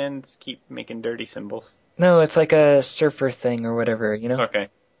my hands keep making dirty symbols. No, it's like a surfer thing or whatever, you know? Okay.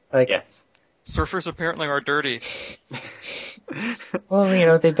 Like, yes. Surfers apparently are dirty. Well, you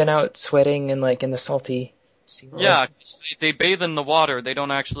know, they've been out sweating and like in the salty sea. Yeah, they bathe in the water. They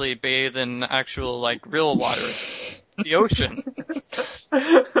don't actually bathe in actual like real water. It's the ocean.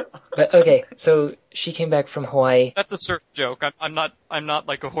 But okay, so she came back from Hawaii. That's a surf joke. I'm not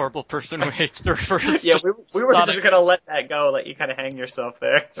like a horrible person who hates surfers. Yeah, we were just gonna let that go, let you kind of hang yourself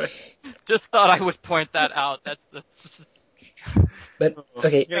there. Just thought I would point that out. That's. But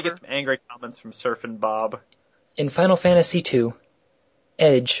okay, You're gonna get some angry comments from Surfin' Bob. In Final Fantasy II,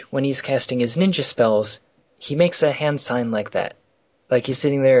 Edge, when he's casting his ninja spells, he makes a hand sign like that. Like he's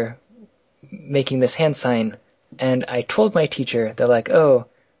sitting there making this hand sign, and I told my teacher that like, oh,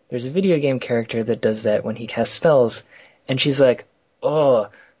 there's a video game character that does that when he casts spells, and she's like, oh,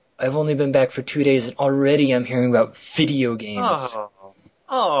 I've only been back for 2 days and already I'm hearing about video games.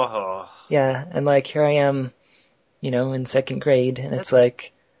 Oh. Yeah, and like here I am, you know, in second grade, and it's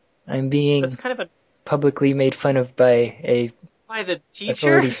like I'm being That's kind of publicly made fun of by the teacher?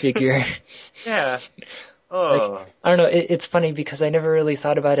 authority figure. Yeah. Like, I don't know, it's funny because I never really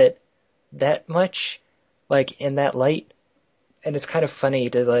thought about it that much, like, in that light, and it's kind of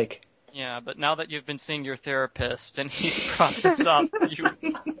funny to, like... Yeah, but now that you've been seeing your therapist and he brought this up, you...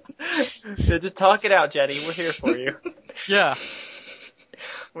 Yeah, just talk it out, Jeddy. We're here for you. Yeah.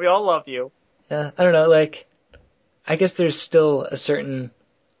 We all love you. Yeah, I don't know, like, I guess there's still a certain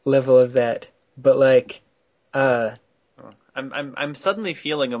level of that, but, like, I'm suddenly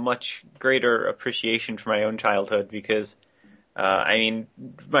feeling a much greater appreciation for my own childhood because, I mean,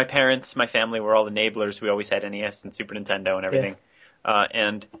 my parents, my family were all enablers. We always had NES and Super Nintendo and everything. Yeah.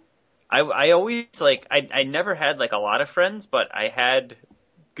 And I always, like, I never had, like, a lot of friends, but I had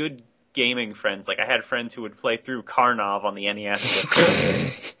good gaming friends. Like, I had friends who would play through Karnov on the NES.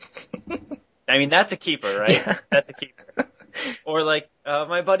 I mean, that's a keeper, right? Yeah. That's a keeper. Or like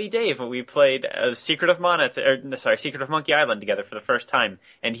my buddy Dave, we played Secret of Monkey Island together for the first time,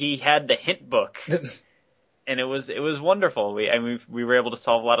 and he had the hint book, and it was wonderful. We were able to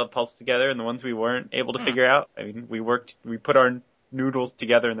solve a lot of the puzzles together, and the ones we weren't able to figure out, I mean, we put our noodles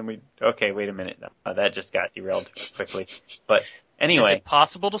together, and then okay, wait a minute, that just got derailed quickly. But anyway, is it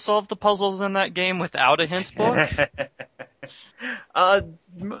possible to solve the puzzles in that game without a hint book?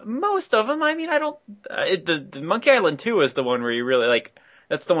 Most of them. I mean, I don't. The Monkey Island 2 is the one where you really like.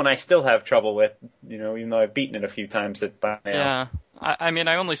 That's the one I still have trouble with. You know, even though I've beaten it a few times by now. Yeah. I mean,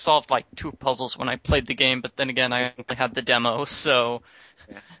 I only solved like 2 puzzles when I played the game, but then again, I only had the demo, so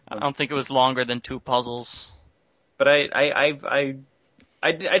I don't think it was longer than 2 puzzles. But I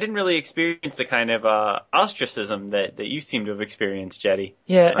didn't really experience the kind of ostracism that you seem to have experienced, Jeddy.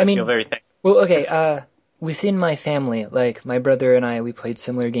 Yeah, I mean, feel very thankful. well, okay, within my family, like, my brother and I, we played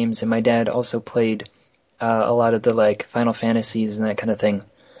similar games, and my dad also played a lot of the, like, Final Fantasies and that kind of thing.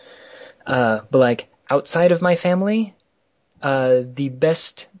 But, like, outside of my family, the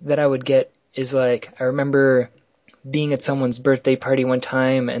best that I would get is, like, I remember being at someone's birthday party one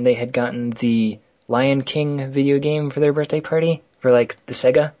time, and they had gotten the Lion King video game for their birthday party, for, like, the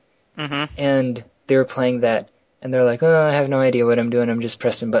Sega. Mm-hmm. And they were playing that, and they're like, oh, I have no idea what I'm doing, I'm just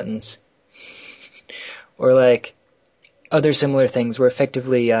pressing buttons. Or, like, other similar things where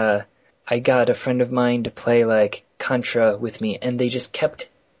effectively I got a friend of mine to play, like, Contra with me, and they just kept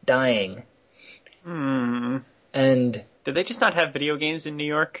dying. And did they just not have video games in New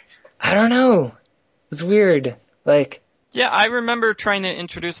York? I don't know. It's weird. Like, yeah, I remember trying to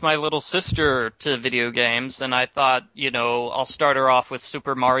introduce my little sister to video games, and I thought, you know, I'll start her off with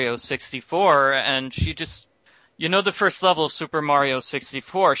Super Mario 64, and she just... You know, the first level of Super Mario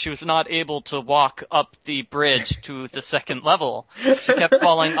 64, she was not able to walk up the bridge to the second level. She kept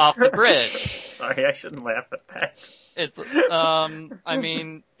falling off the bridge. Sorry, I shouldn't laugh at that. It's, I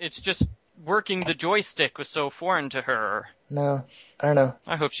mean, it's just working the joystick was so foreign to her. no, I don't know.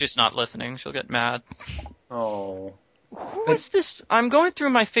 I hope she's not listening. She'll get mad. Oh. Who is this? I'm going through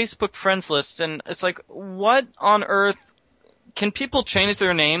my Facebook friends list, and it's like, what on earth? Can people change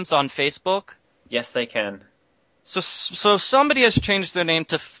their names on Facebook? Yes, they can. So somebody has changed their name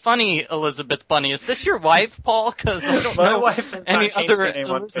to Funny Elizabeth Bunny. Is this your wife, Paul? Because I don't My know wife has any not changed other her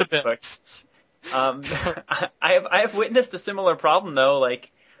name on Elizabeths. I have witnessed a similar problem though,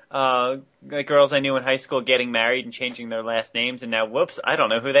 like girls I knew in high school getting married and changing their last names, and now whoops, I don't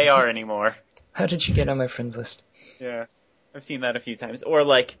know who they are anymore. How did you get on my friends list? Yeah, I've seen that a few times. Or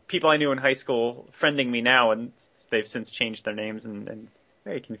like people I knew in high school friending me now, and they've since changed their names, and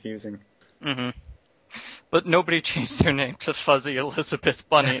very confusing. Mm-hmm. But nobody changed their name to Fuzzy Elizabeth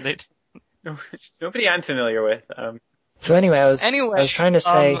Bunny. Nobody I'm familiar with. So anyway, I was trying to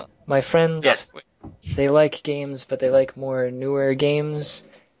say, my friends, Yes. they like games, but they like more newer games,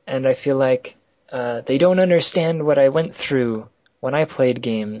 and I feel like they don't understand what I went through when I played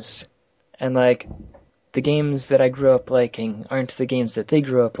games, and like, the games that I grew up liking aren't the games that they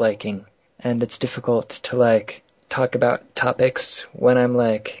grew up liking, and it's difficult to like talk about topics when I'm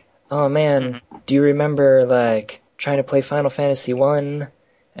like, oh man, do you remember like trying to play Final Fantasy 1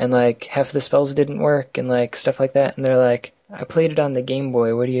 and like half the spells didn't work and like stuff like that, and they're like, I played it on the Game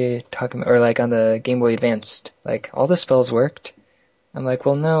Boy, what are you talking about? Or like on the Game Boy Advanced, like all the spells worked. I'm like,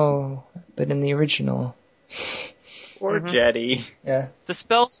 well no, but in the original. Or Jeddy. Yeah. The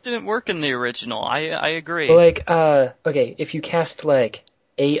spells didn't work in the original. I agree. Well, like, okay, if you cast like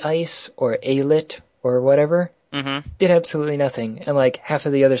A-Ice or A-Lit or whatever, did absolutely nothing, and like half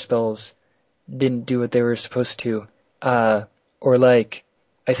of the other spells didn't do what they were supposed to. Or like,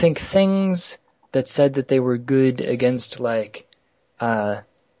 I think things that said that they were good against like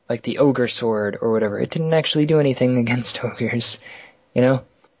the ogre sword or whatever, it didn't actually do anything against ogres, you know?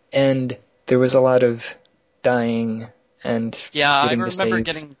 And there was a lot of dying and getting to save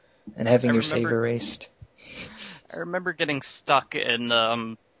and having your save erased. I remember getting stuck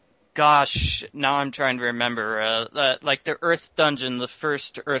in gosh, now I'm trying to remember, like the Earth Dungeon, the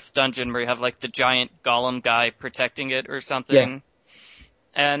first Earth Dungeon where you have like the giant golem guy protecting it or something. Yeah.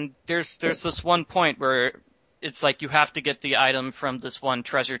 And there's this one point where it's like you have to get the item from this one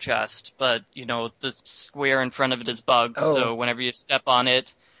treasure chest, but you know, the square in front of it is bugged, so whenever you step on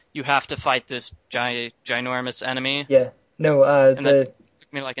it, you have to fight this ginormous enemy. Yeah. No, and that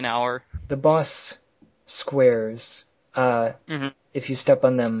took me like an hour. The boss squares, if you step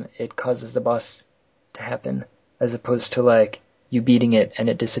on them, it causes the boss to happen, as opposed to like you beating it and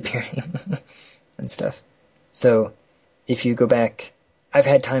it disappearing and stuff. So if you go back I've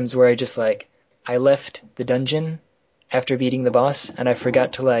had times where I just like, I left the dungeon after beating the boss, and I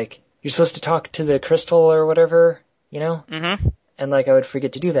forgot to like, you're supposed to talk to the crystal or whatever, you know? Mm-hmm. And like, I would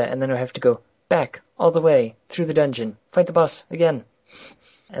forget to do that, and then I would have to go back all the way through the dungeon, fight the boss again,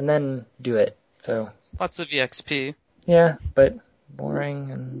 and then do it. So Lots of EXP. yeah, but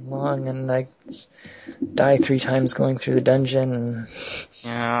boring and long, and I die 3 times going through the dungeon. And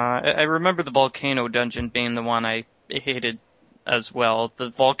Yeah, I remember the volcano dungeon being the one I hated as well. The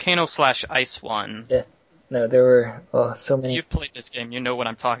volcano/ice one. yeah, no, there were so So many. you've played this game, you know what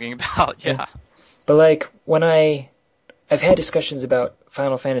I'm talking about. Yeah. But like when I've had discussions about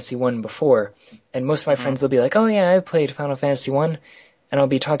Final Fantasy 1 before, and most of my friends, they'll be like, oh yeah, I played Final Fantasy 1, and I'll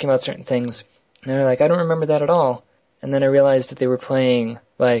be talking about certain things, and they're like, I don't remember that at all. And then I realized that they were playing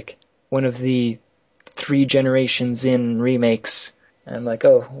like one of the 3 generations in remakes, and I'm like,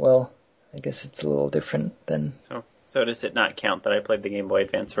 oh, well, I guess it's a little different then. So does it not count that I played the Game Boy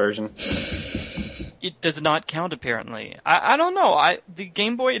Advance version? It does not count, apparently. I don't know. The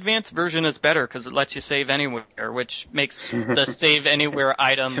Game Boy Advance version is better because it lets you save anywhere, which makes the save anywhere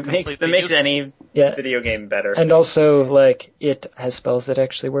item completely makes any video game better. And also, like, it has spells that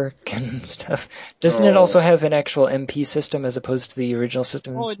actually work and stuff. Doesn't it also have an actual MP system as opposed to the original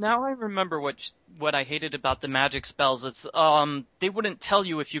system? Oh, now I remember what I hated about the magic spells. It's they wouldn't tell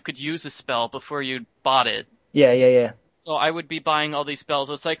you if you could use a spell before you bought it. Yeah. So I would be buying all these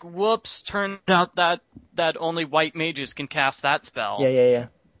spells. It's like, whoops, turned out that only white mages can cast that spell. Yeah. You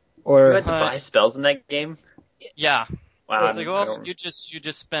Or had to buy spells in that game? Yeah. Wow. It's like, well, you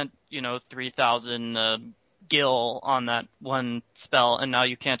just spent 3,000 gil on that one spell, and now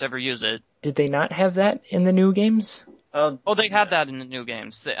you can't ever use it. did they not have that in the new games? Oh, they had that in the new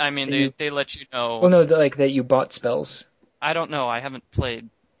games. They let you know. Well, no, like that you bought spells. I don't know. I haven't played.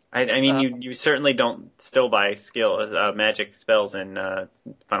 I mean, you certainly don't still buy magic spells in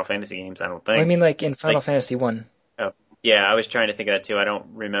Final Fantasy games, I don't think. Well, I mean, like in Final Fantasy 1. Oh, yeah, I was trying to think of that too. I don't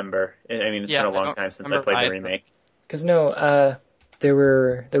remember. I mean, it's been a long time since I played the remake. Because there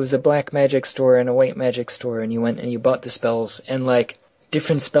was a black magic store and a white magic store, and you went and you bought the spells, and like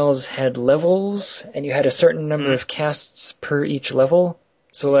different spells had levels, and you had a certain number of casts per each level.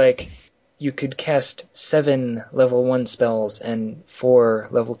 So like you could cast 7 level 1 spells and 4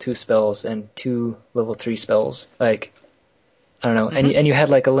 level 2 spells and 2 level 3 spells. Like, I don't know. And you had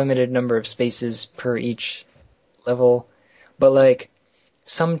like a limited number of spaces per each level. But like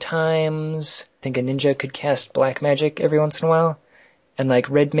sometimes I think a ninja could cast black magic every once in a while. And like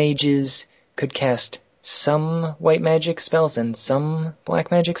red mages could cast some white magic spells and some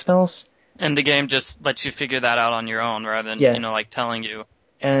black magic spells. And the game just lets you figure that out on your own rather than, like telling you.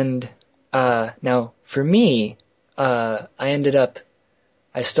 And now, for me, I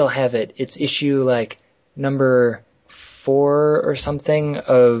still have it. It's issue, like, number 4 or something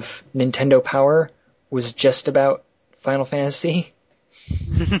of Nintendo Power was just about Final Fantasy.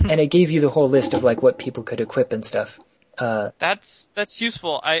 And it gave you the whole list of, like, what people could equip and stuff. That's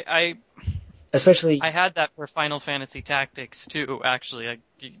useful. I had that for Final Fantasy Tactics, too, actually.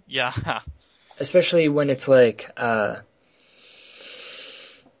 Yeah. Especially when it's like,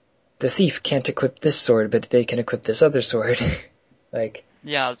 the thief can't equip this sword, but they can equip this other sword. Like.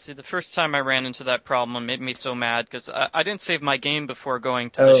 Yeah, see, the first time I ran into that problem, it made me so mad, because I didn't save my game before going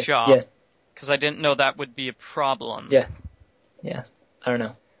to the shop, because I didn't know that would be a problem. Yeah, I don't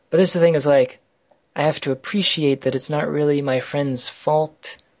know. But this the thing is, like, I have to appreciate that it's not really my friend's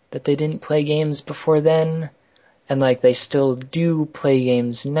fault that they didn't play games before then, and, like, they still do play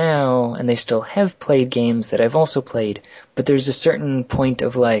games now, and they still have played games that I've also played, but there's a certain point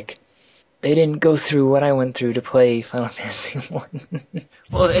of, like, they didn't go through what I went through to play Final Fantasy 1.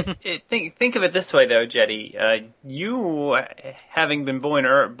 Well, think of it this way, though, Jeddy. You, having been born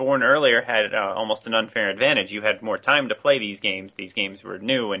earlier, had almost an unfair advantage. You had more time to play these games. These games were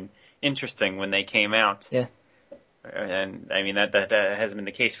new and interesting when they came out. Yeah. And, I mean, that hasn't been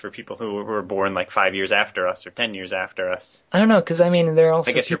the case for people who were born, like, 5 years after us or 10 years after us. I don't know, because, I mean, they're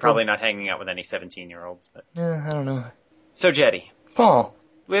also I guess you're probably not hanging out with any 17-year-olds, but... I don't know. So, Jeddy. Paul.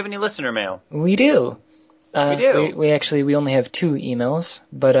 Do we have any listener mail? We do. We do? We only have 2 emails,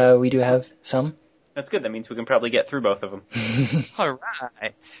 but we do have some. That's good. That means we can probably get through both of them. All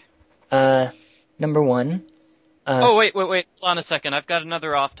right. Number 1. Wait. Hold on a second. I've got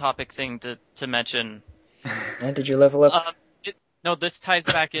another off-topic thing to mention. Did you level up? No, this ties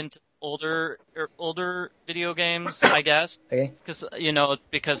back into older video games, I guess. Okay.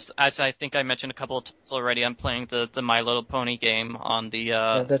 Because as I think I mentioned a couple of times already, I'm playing the My Little Pony game on the.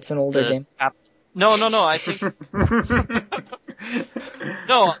 That's an older game. No. I think.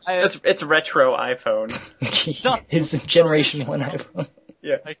 No, it's retro iPhone. His Generation 1 iPhone.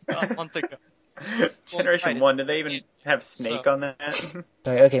 Yeah. like a month ago. Generation right, 1, did they even have Snake so- on that?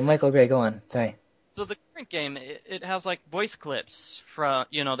 Sorry, okay, Michael Gray, go on. Sorry. So the current game, it has like voice clips from,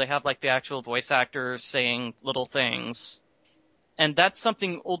 they have like the actual voice actors saying little things. And that's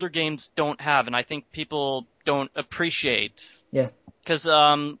something older games don't have, and I think people don't appreciate. Yeah. Because,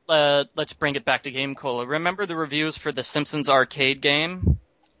 let's bring it back to GameCola. Remember the reviews for the Simpsons arcade game?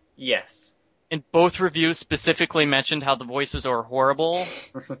 Yes. And both reviews specifically mentioned how the voices are horrible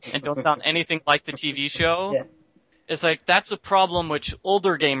and don't sound anything like the TV show. Yeah. It's like, that's a problem which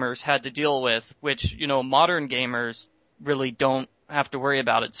older gamers had to deal with, which, modern gamers really don't have to worry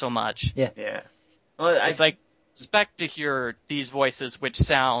about it so much. Yeah. Yeah. Well, It's like, expect to hear these voices which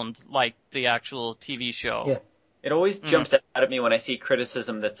sound like the actual TV show. Yeah. It always jumps out at me when I see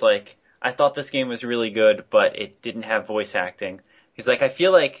criticism that's like, I thought this game was really good, but it didn't have voice acting. Because, like, I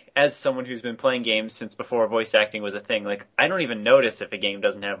feel like, as someone who's been playing games since before voice acting was a thing, like, I don't even notice if a game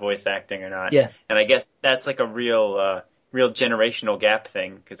doesn't have voice acting or not. Yeah. And I guess that's, like, a real generational gap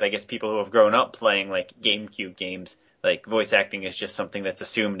thing, because I guess people who have grown up playing, like, GameCube games, like, voice acting is just something that's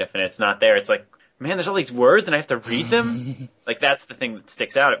assumed, and it's not there, it's like, man, there's all these words and I have to read them? Like, that's the thing that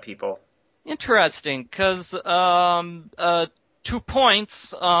sticks out at people. Interesting, because 2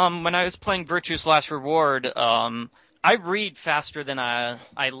 points. When I was playing Virtue/Reward, I read faster than I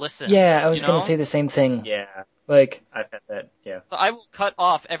listen. Yeah, I was going to say the same thing. Yeah, Like, I've had that, yeah. So I will cut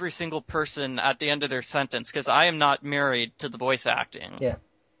off every single person at the end of their sentence because I am not married to the voice acting. yeah.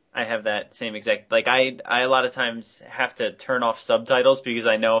 I have that same exact, like, I a lot of times have to turn off subtitles because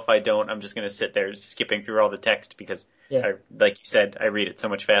I know if I don't, I'm just going to sit there skipping through all the text because, Yeah. like you said, I read it so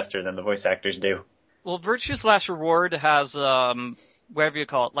much faster than the voice actors do. Well, Virtue/Reward has, whatever you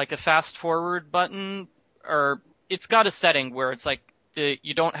call it, like a fast forward button, or it's got a setting where it's like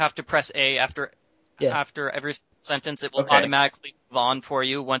you don't have to press A after every sentence. It will automatically move on for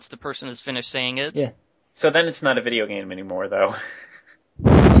you once the person has finished saying it. Yeah. So then it's not a video game anymore, though.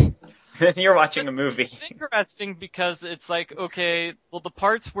 You're watching a movie. It's interesting because it's like, okay, well, the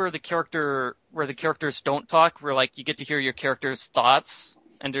parts where the characters don't talk, where like you get to hear your character's thoughts,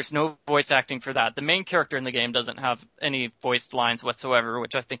 and there's no voice acting for that. The main character in the game doesn't have any voiced lines whatsoever,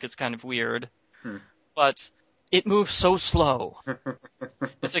 which I think is kind of weird. But it moves so slow.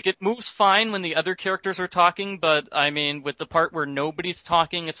 It's like it moves fine when the other characters are talking, but I mean, with the part where nobody's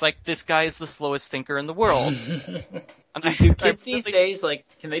talking, it's like this guy is the slowest thinker in the world. Do kids these days, like,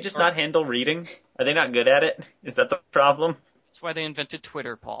 can they just not handle reading? Are they not good at it? Is that the problem? That's why they invented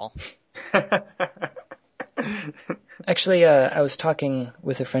Twitter, Paul. Actually, I was talking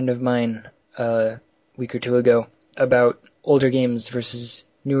with a friend of mine a week or two ago about older games versus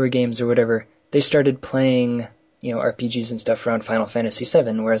newer games or whatever. They started playing, RPGs and stuff around Final Fantasy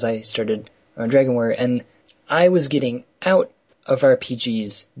VII, whereas I started around Dragon Warrior, and I was getting out of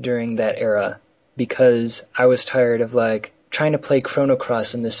RPGs during that era because I was tired of, like, trying to play Chrono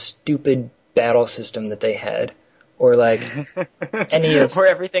Cross in this stupid battle system that they had. Or, like, any of... Where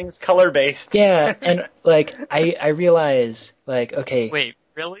everything's color-based. Yeah, and, like, I realize, like, okay... Wait,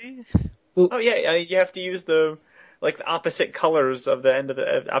 really? Oh, yeah, you have to use the opposite colors of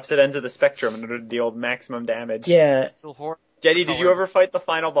the opposite ends of the spectrum in order to deal maximum damage. Yeah. Jeddy, did you ever fight the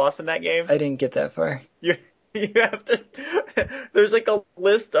final boss in that game? I didn't get that far. You have to... There's, like, a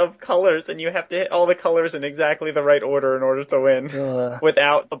list of colors, and you have to hit all the colors in exactly the right order in order to win.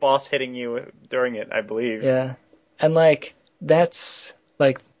 Without the boss hitting you during it, I believe. Yeah. And, like, that's...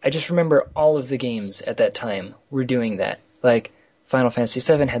 Like, I just remember all of the games at that time were doing that. Like, Final Fantasy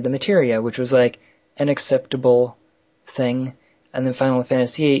VII had the materia, which was, like, an acceptable thing, and then Final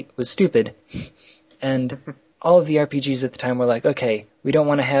Fantasy VIII was stupid. And all of the RPGs at the time were like, okay, we don't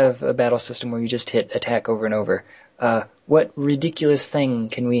want to have a battle system where you just hit attack over and over. What ridiculous thing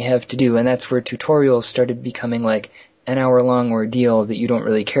can we have to do? And that's where tutorials started becoming like an hour-long ordeal that you don't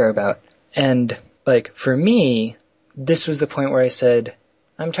really care about. And, like, for me, this was the point where I said,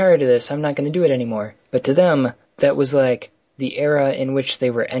 I'm tired of this, I'm not going to do it anymore. But to them, that was like the era in which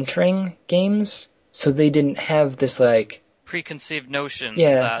they were entering games, so they didn't have this, like... preconceived notions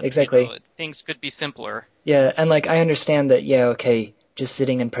that, exactly. Things could be simpler. Yeah, and, like, I understand that, yeah, okay, just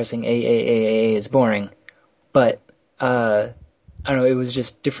sitting and pressing A is boring. But, I don't know, it was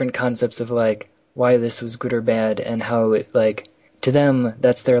just different concepts of, like, why this was good or bad, and how it, like, to them,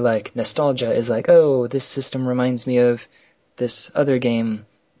 that's their, like, nostalgia, is like, oh, this system reminds me of this other game,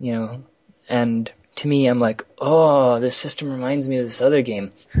 and to me, I'm like, oh, this system reminds me of this other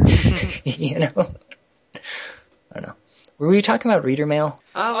game, I don't know. Were we talking about reader mail?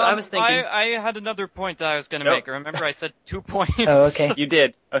 I was thinking... I had another point that I was going to make. Remember I said 2 points? Oh, okay. You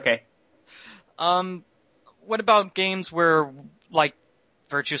did. Okay. What about games where, like,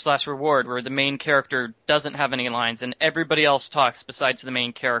 Virtue/Reward, where the main character doesn't have any lines and everybody else talks besides the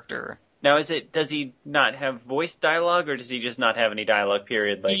main character. Now, does he not have voice dialogue, or does he just not have any dialogue,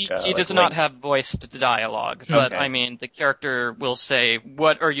 period? He does not have voiced dialogue, but I mean, the character will say,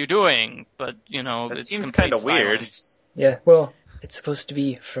 "What are you doing?" But, it seems kind of weird. Yeah, well, it's supposed to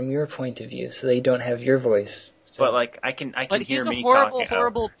be from your point of view, so they don't have your voice. So. But, I can But hear he's me a horrible, talking.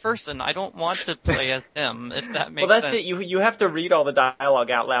 horrible person. I don't want to play as him, if that makes sense. Well, that's it. You have to read all the dialogue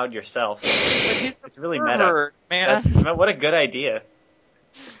out loud yourself. It's really meta. Man. What a good idea.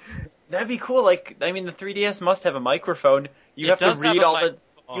 That'd be cool. The 3DS must have a microphone. You have to read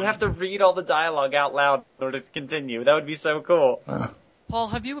all the dialogue out loud in order to continue. That would be so cool. Paul,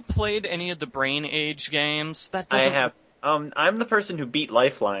 have you played any of the Brain Age games? I have. I'm the person who beat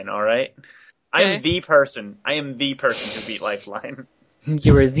Lifeline. All right. Okay. I am the person who beat Lifeline.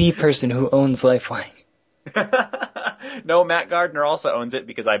 You are the person who owns Lifeline. No, Matt Gardner also owns it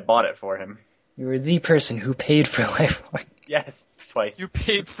because I bought it for him. You are the person who paid for Lifeline. Yes, twice. You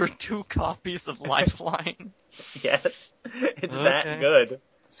paid for 2 copies of Lifeline. Yes, it's that good.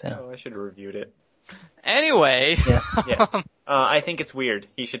 So I should have reviewed it. Anyway. Yeah. Yes. I think it's weird.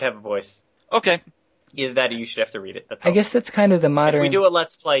 He should have a voice. Okay. Either that or you should have to read it. That's all. I guess that's kind of the modern... If we do a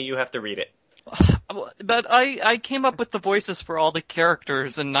Let's Play, you have to read it. But I came up with the voices for all the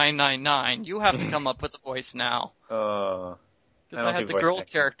characters in 999. You have to come up with a voice now. Because I had the girl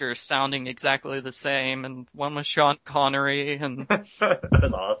characters sounding exactly the same, and one was Sean Connery, and... That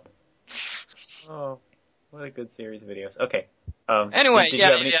was awesome. Oh, what a good series of videos. Okay. Anyway,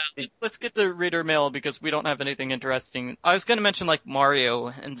 let's get to reader mail because we don't have anything interesting. I was going to mention Mario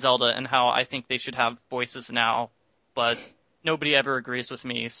and Zelda and how I think they should have voices now, but nobody ever agrees with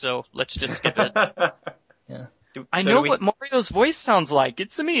me, so let's just skip it. Yeah. I know what Mario's voice sounds like.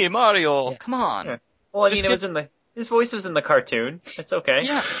 It's me, Mario. Yeah. Come on. Yeah. Well, his voice was in the cartoon. It's okay.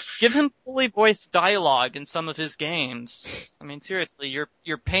 Yeah. Give him fully voiced dialogue in some of his games. I mean, seriously,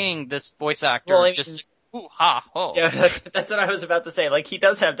 you're paying this voice actor just to ooh, ha, ho. Yeah, that's what I was about to say. He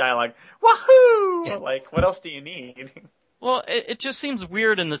does have dialogue. Wahoo! Yeah. What else do you need? Well, it just seems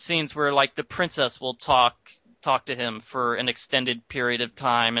weird in the scenes where, the princess will talk to him for an extended period of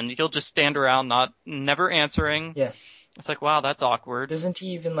time, and he'll just stand around never answering. Yeah. It's wow, that's awkward. Doesn't he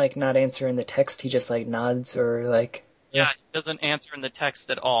even, not answer in the text? He just, nods or, Yeah, he doesn't answer in the text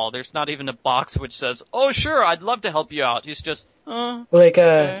at all. There's not even a box which says, oh, sure, I'd love to help you out. He's just,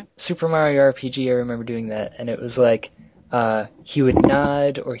 okay. Super Mario RPG, I remember doing that, and it was he would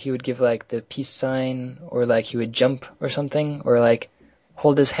nod, or he would give, the peace sign, or, he would jump or something, or,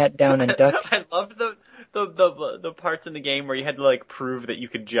 hold his hat down and duck. I loved the parts in the game where you had to, prove that you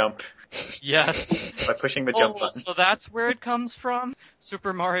could jump. Yes. By pushing the jump button. So that's where it comes from?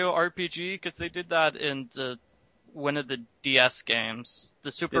 Super Mario RPG? Because they did that in one of the DS games.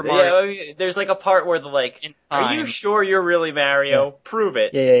 The Super Mario... Yeah, there's a part where are you sure you're really Mario? Yeah. Prove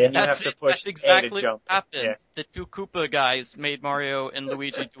it. Yeah. And you have to push that's exactly A to jump. What happened. Yeah. The 2 Koopa guys made Mario and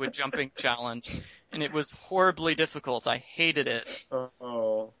Luigi do a jumping challenge, and it was horribly difficult. I hated it.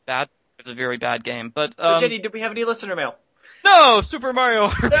 Oh. It was a very bad game. But, so, Jeddy, did we have any listener mail? No! Super Mario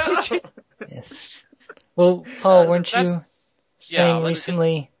RPG! Yes. Well, Paul, weren't you saying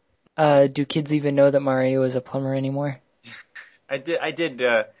recently, do kids even know that Mario is a plumber anymore? I did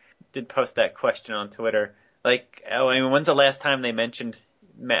post that question on Twitter. When's the last time they mentioned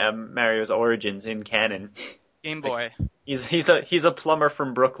Mario's origins in canon? Game Boy. He's a plumber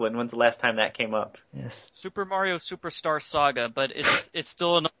from Brooklyn. When's the last time that came up? Yes. Super Mario Superstar Saga, but it's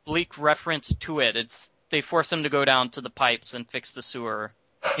still an oblique reference to it. They force him to go down to the pipes and fix the sewer.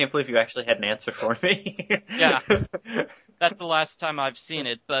 I can't believe you actually had an answer for me. Yeah. That's the last time I've seen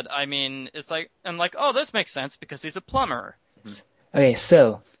it, but I mean, I'm oh, this makes sense because he's a plumber. Okay,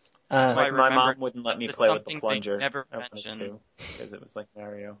 so... my mom wouldn't let me play with the plunger. Never mentioned. Because it was like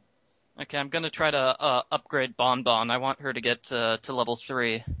Mario. Okay, I'm gonna try to upgrade Bon Bon. I want her to get to level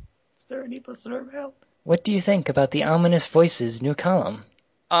 3. Is there any listener mail? What do you think about the Ominous Voices new column?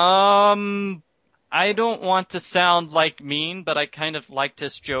 I don't want to sound mean, but I kind of liked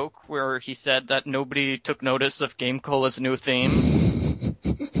his joke where he said that nobody took notice of GameCola's new theme.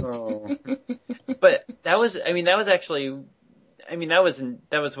 Oh. But that's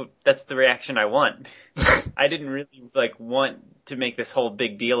the reaction I want. I didn't really want to make this whole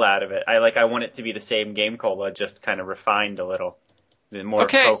big deal out of it. I want it to be the same GameCola, just kind of refined a little, more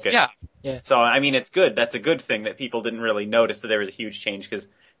focused. Yeah. So it's good. That's a good thing that people didn't really notice that there was a huge change, because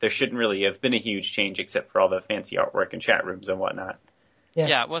there shouldn't really have been a huge change except for all the fancy artwork and chat rooms and whatnot.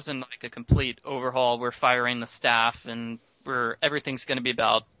 Yeah, it wasn't a complete overhaul. We're firing the staff and where everything's going to be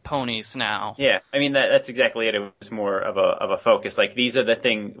about ponies now. Yeah, I mean that's exactly it. It was more of a focus. Like these are the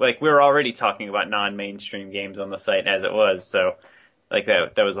thing. Like we were already talking about non-mainstream games on the site as it was. So like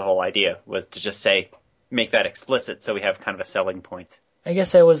that was the whole idea, was to just make that explicit so we have kind of a selling point. I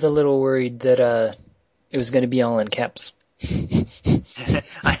guess I was a little worried that it was going to be all in caps.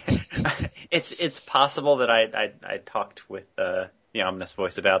 It's possible that I talked with the ominous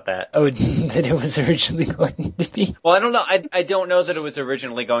voice about that. Oh, that it was originally going to be? Well, I don't know. I don't know that it was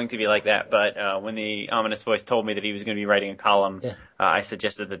originally going to be like that, but when the ominous voice told me that he was going to be writing a column, I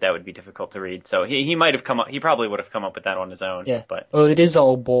suggested that would be difficult to read. So he might have he probably would have come up with that on his own. Yeah. But well, it is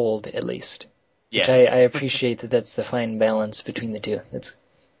all bold, at least. Yes. Which I appreciate that's the fine balance between the two.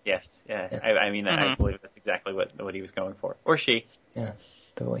 Yes. Yeah. I mean, I believe that's exactly what he was going for. Or she. Yeah.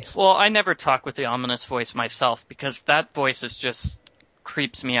 The voice. Well, I never talk with the ominous voice myself because that voice just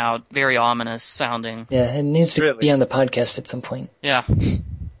creeps me out. Very ominous sounding. Yeah, it needs to be on the podcast at some point. Yeah.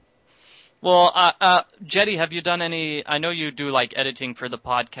 Well, Jeddy, have you done any, I know you do like editing for the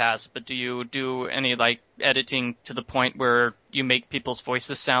podcast, but do you do any like editing to the point where you make people's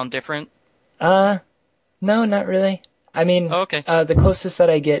voices sound different? No, not really. I mean, the closest that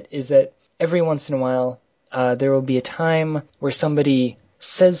I get is that every once in a while, there will be a time where somebody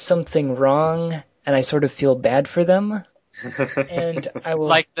says something wrong and I sort of feel bad for them. And I will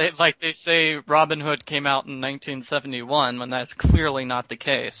like they say Robin Hood came out in 1971 when that's clearly not the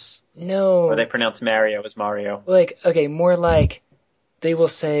case. No. Or they pronounce Mario as Mario. Like, okay, more like they will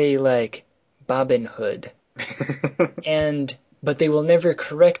say like Bobbin Hood. But they will never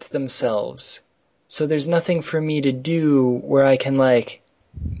correct themselves. So there's nothing for me to do where I can like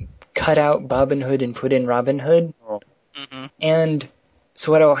cut out Bobbin Hood and put in Robin Hood. Oh. Mm-hmm. And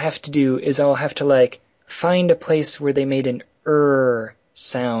so what I'll have to do is I'll have to like find a place where they made an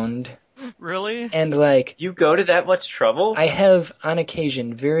sound. Really? And like you go to that much trouble? I have on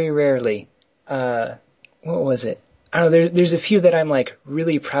occasion, very rarely. What was it? I don't know. There's a few that I'm like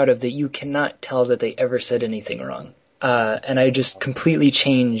really proud of that you cannot tell that they ever said anything wrong. And I just completely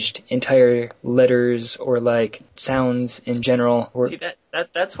changed entire letters or like sounds in general. See,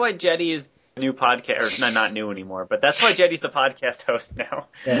 that's why Jeddy is the new podcast, or not new anymore, but that's why Jeddy's the podcast host now.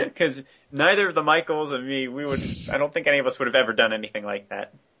 Because neither of the Michaels and me, I don't think any of us would have ever done anything like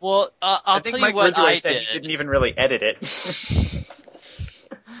that. Well, I think tell Mike you what Ridgway I said did. he didn't even really edit it.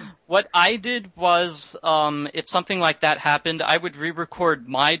 What I did was, if something like that happened, I would re-record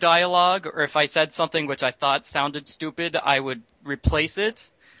my dialogue, or if I said something which I thought sounded stupid, I would replace it,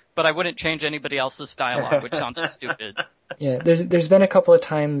 but I wouldn't change anybody else's dialogue, which sounded stupid. Yeah, there's been a couple of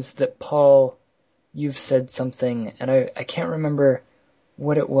times that, Paul, you've said something, and I can't remember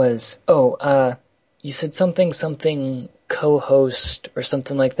what it was. You said something co-host or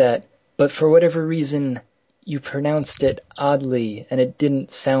something like that, but for whatever reason, you pronounced it oddly, and it didn't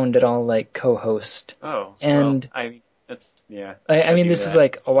sound at all like co-host. Oh, and well, yeah. I mean, this is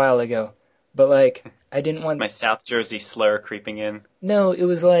like a while ago, but like, I didn't want... my South Jersey slur creeping in. No, it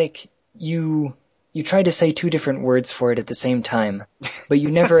was like, you tried to say two different words for it at the same time, but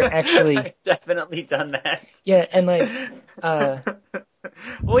you never actually... I've definitely done that. Yeah, and like,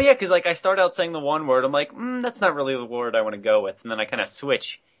 well, yeah, because like I start out saying the one word, I'm like, that's not really the word I want to go with, and then I kind of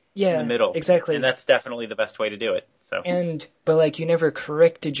switch. In the middle. Exactly. And that's definitely the best way to do it. So. But like you never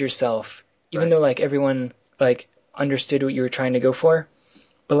corrected yourself, even though like everyone like understood what you were trying to go for.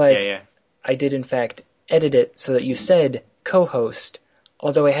 But like I did in fact edit it so that you said co-host,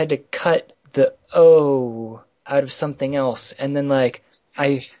 although I had to cut the O out of something else, and then like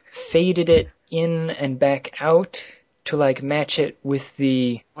I faded it in and back out to like match it with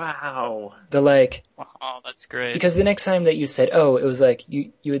the like wow, that's great. Because the next time that you said it was like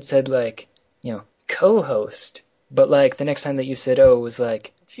you had said like, co-host, but like the next time that you said it was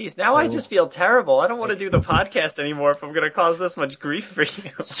like, jeez, now I just feel terrible. I don't want to do the podcast anymore if I'm going to cause this much grief for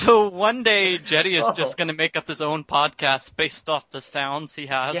you. So one day Jeddy is just going to make up his own podcast based off the sounds he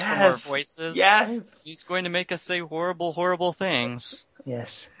has from our voices. Yes. He's going to make us say horrible, horrible things.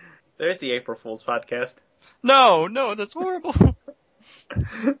 Yes. There's the April Fool's podcast. No, that's horrible.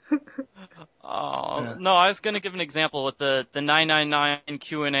 No, I was going to give an example with the 999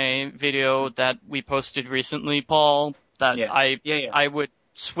 Q&A video that we posted recently, Paul, that I would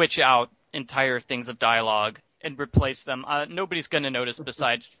switch out entire things of dialogue and replace them. Nobody's going to notice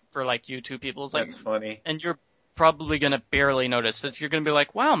besides for like you two people. It's like, that's funny. And you're probably going to barely notice it. You're going to be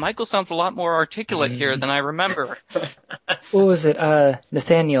like, wow, Michael sounds a lot more articulate here than I remember. What was it?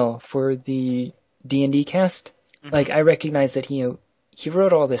 Nathaniel for the D&D cast? Mm-hmm. Like, I recognize that he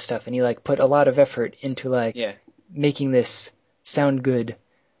wrote all this stuff and he like put a lot of effort into like making this sound good.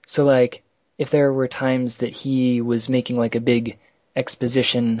 So like, if there were times that he was making like a big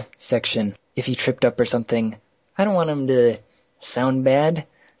exposition section, if he tripped up or something, I don't want him to sound bad.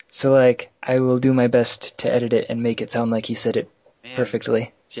 So like, I will do my best to edit it and make it sound like he said it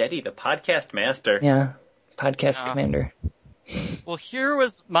perfectly. Jeddy, the podcast master. Yeah, podcast commander. Well, here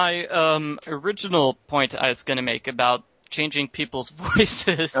was my original point I was going to make about changing people's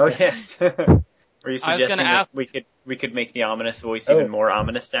voices. Oh, yes. Were you suggesting that we could make the ominous voice even more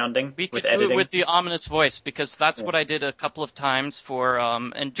ominous sounding with editing? Do it with the ominous voice, because that's what I did a couple of times for,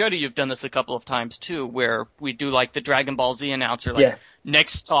 and Jody, you've done this a couple of times too, where we do like the Dragon Ball Z announcer, like,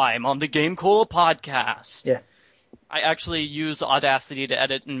 next time on the GameCola Podcast. Yeah. I actually use Audacity to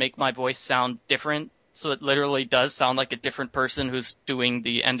edit and make my voice sound different, so it literally does sound like a different person who's doing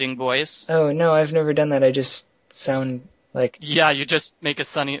the ending voice. Oh, no, I've never done that. I just sound like... Yeah, you just make a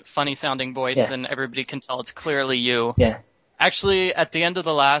funny sounding voice and everybody can tell it's clearly you. Yeah. Actually, at the end of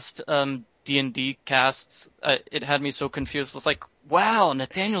the last D&D casts, it had me so confused. It's like, wow,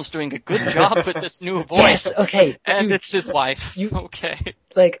 Nathaniel's doing a good job with this new voice. Yes, okay. And Dude, it's his wife. Okay.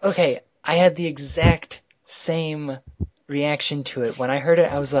 Like, okay, I had the exact same reaction to it. When I heard it,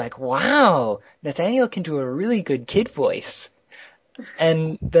 I was like, wow, Nathaniel can do a really good kid voice.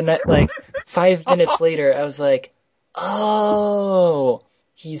 And then, like, 5 minutes later, I was like, oh,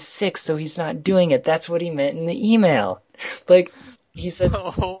 he's 6, so he's not doing it. That's what he meant in the email. Like, he said...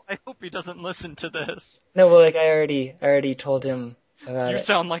 Oh, I hope he doesn't listen to this. No, well, like, I already told him about it. You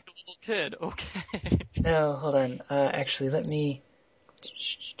sound like a little kid. Okay. No, hold on. Actually, let me...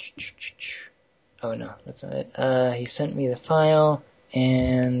 Oh, no, that's not it. He sent me the file,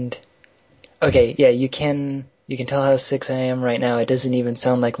 and... Okay, yeah, you can tell how 6 I am right now. It doesn't even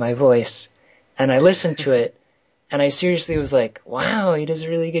sound like my voice. And I listened to it, and I seriously was like, wow, he does a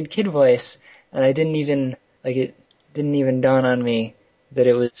really good kid voice. And I didn't even, like, it didn't even dawn on me that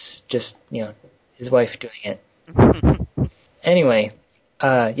it was just, his wife doing it. Anyway,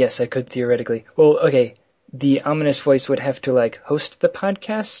 yes, I could theoretically. Well, okay, the ominous voice would have to, like, host the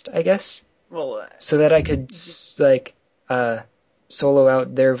podcast, I guess? Well, so that I could, like, solo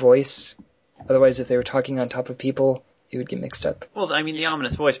out their voice. Otherwise, if they were talking on top of people, it would get mixed up. Well, I mean, the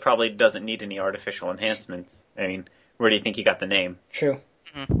ominous voice probably doesn't need any artificial enhancements. I mean, where do you think you got the name? True.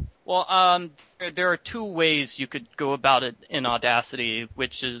 Mm-hmm. Well, there are 2 ways you could go about it in Audacity,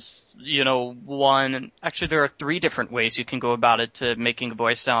 which is, one... Actually, there are 3 different ways you can go about it to making a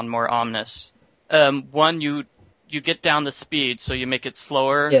voice sound more ominous. One, you get down the speed, so you make it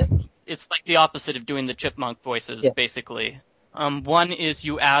slower. Yeah. It's like the opposite of doing the chipmunk voices, basically. One is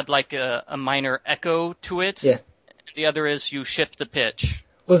you add, like, a minor echo to it. Yeah. The other is you shift the pitch.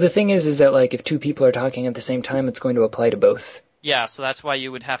 Well, the thing is that, like, if 2 people are talking at the same time, it's going to apply to both. Yeah, so that's why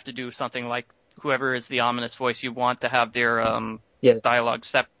you would have to do something like whoever is the ominous voice, you want to have their dialogue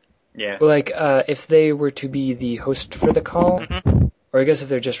separate. Yeah. Well, like, if they were to be the host for the call, or I guess if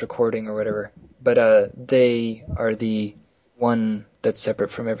they're just recording or whatever, but they are the one that's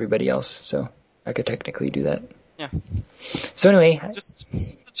separate from everybody else, so I could technically do that. Yeah. So anyway...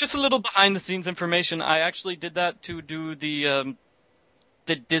 Just a little behind-the-scenes information. I actually did that to do the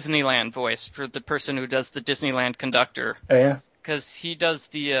Disneyland voice for the person who does the Disneyland conductor. Oh, yeah? Because he does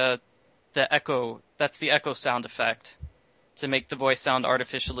the echo. That's the echo sound effect to make the voice sound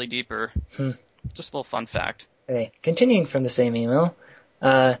artificially deeper. Just a little fun fact. Okay, continuing from the same email,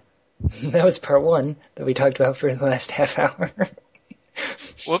 that was part 1 that we talked about for the last half hour.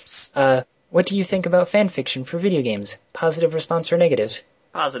 Whoops. What do you think about fan fiction for video games? Positive response or negative?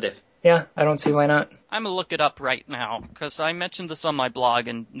 Positive. Yeah, I don't see why not. I'm gonna look it up right now, because I mentioned this on my blog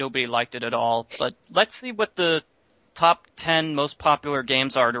and nobody liked it at all. But let's see what the top 10 most popular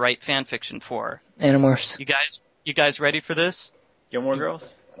games are to write fan fiction for. Animorphs. You guys ready for this? Gilmore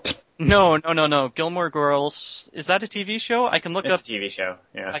Girls? No. Gilmore Girls. Is that a TV show? I can look up. It's a TV show,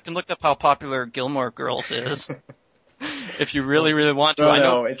 yeah. I can look up how popular Gilmore Girls is. If you really, really want to. No, I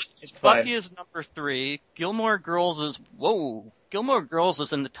know it's fine. Buffy is number 3. Gilmore Girls is, Gilmore Girls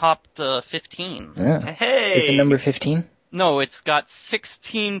is in the top 15. Yeah. Hey! Is it number 15? No, it's got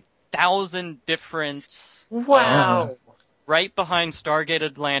 16,000 different... Wow! Right behind Stargate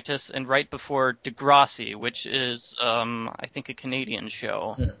Atlantis and right before Degrassi, which is, I think, a Canadian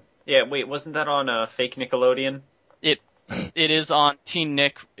show. Yeah, wait, wasn't that on fake Nickelodeon? It is on Teen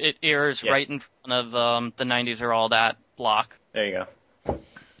Nick. It airs right in front of the 90s or all that block. There you go.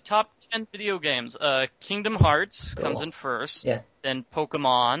 Top 10 video games. Kingdom Hearts comes in first. Yeah. Then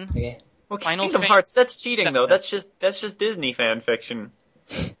Pokemon. Okay. Well, Final Kingdom Hearts, that's cheating though. That's just Disney fan fiction.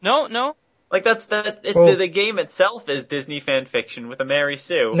 No. Like the game itself is Disney fan fiction with a Mary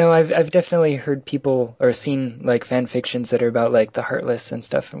Sue. No, I've definitely heard people or seen like fan fictions that are about like the Heartless and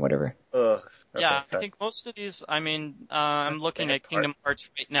stuff and whatever. Ugh. Yeah, so- I think most of these, I'm looking at Kingdom Hearts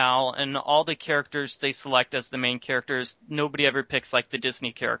right now, and all the characters they select as the main characters, nobody ever picks, like, the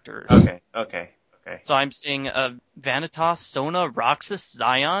Disney characters. Okay. So I'm seeing Vanitas, Sona, Roxas,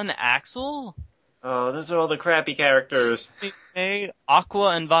 Zion, Axel, Oh, those are all the crappy characters.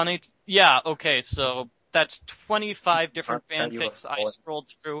 Aqua, and Vanita. Yeah, okay, so that's 25 different I'll tell you fanfics what- I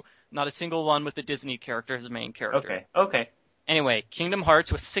scrolled through, not a single one with the Disney character as a main character. Okay. Anyway, Kingdom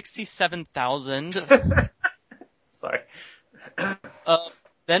Hearts with 67,000. Sorry.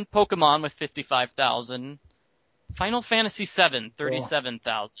 Then Pokemon with 55,000. Final Fantasy VII,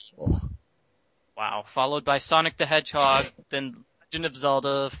 37,000. Cool. Wow. Followed by Sonic the Hedgehog, then Legend of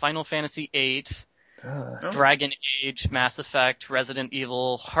Zelda, Final Fantasy VIII, Dragon Age, Mass Effect, Resident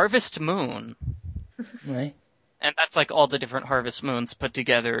Evil, Harvest Moon. Right. And that's like all the different Harvest Moons put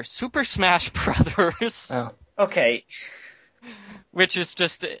together. Super Smash Brothers. Oh. Okay. Which is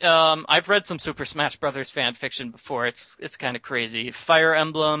just, I've read some Super Smash Brothers fan fiction before. It's kind of crazy. Fire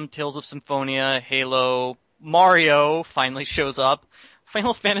Emblem, Tales of Symphonia, Halo, Mario finally shows up.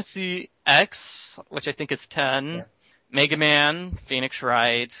 Final Fantasy X, which I think is 10. Yeah. Mega Man, Phoenix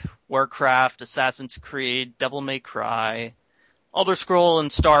Wright, Warcraft, Assassin's Creed, Devil May Cry, Elder Scroll, and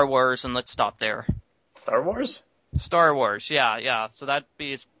Star Wars, and let's stop there. Star Wars? Star Wars, yeah. So that'd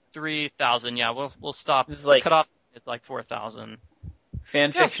be 3,000. Yeah, we'll stop. This is like- The cutoff is like 4,000.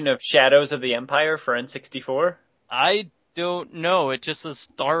 Fan fiction of Shadows of the Empire for N64? I don't know. It just says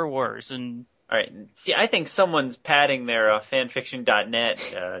Star Wars, and Alright, see, I think someone's padding their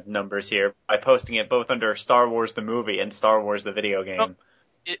fanfiction.net numbers here by posting it both under Star Wars the movie and Star Wars the video game. Oh.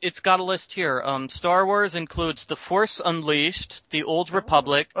 It's got a list here. Star Wars includes The Force Unleashed, The Old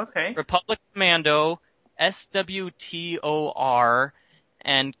Republic, Okay. Republic Commando, SWTOR,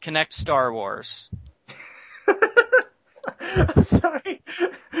 and Connect Star Wars. I'm sorry.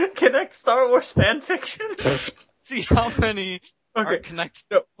 Connect Star Wars fanfiction? See how many are Okay. Connect.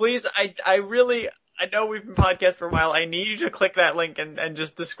 No, please, I know we've been podcast for a while. I need you to click that link and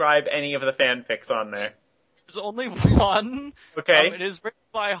just describe any of the fanfics on there. There's only one. Okay? It is written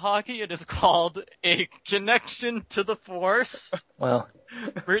by Hockey. It is called A Connection to the Force. Well,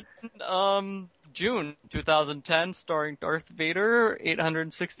 Written, June 2010, starring Darth Vader,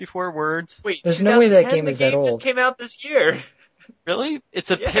 864 words. Wait, There's no way that 2010, game is the that game just old. came out this year. Really?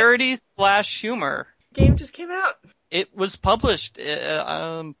 It's a Yeah. parody / humor. The game just came out. It was published.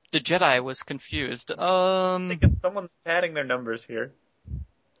 The Jedi was confused. I think it's someone's padding their numbers here.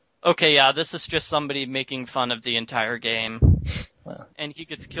 Okay, yeah, this is just somebody making fun of the entire game. Wow. And he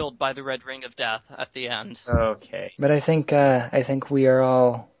gets killed by the Red Ring of Death at the end. Okay. but I think we are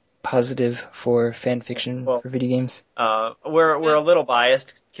all positive for fan fiction Well- for video games. We're a little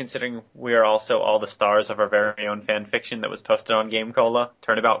biased considering we are also all the stars of our very own fan fiction that was posted on GameCola,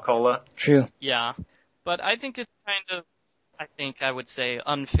 Turnabout Cola. True. Yeah. But I think it's I would say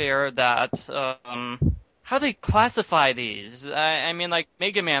unfair that, how they classify these. I mean, like,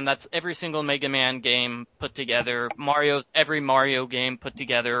 Mega Man, that's every single Mega Man game put together. Mario's every Mario game put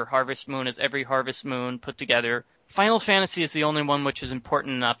together. Harvest Moon is every Harvest Moon put together. Final Fantasy is the only one which is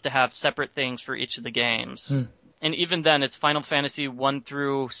important enough to have separate things for each of the games. And even then, it's Final Fantasy 1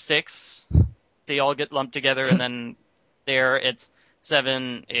 through 6. They all get lumped together, and then there it's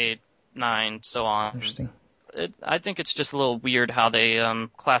 7, 8, 9, so on. Interesting. I think it's just a little weird how they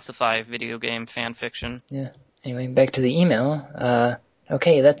classify video game fan fiction. Yeah. Anyway, back to the email.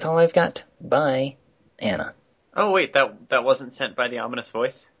 Okay, that's all I've got. Bye, Anna. Oh wait, that wasn't sent by the ominous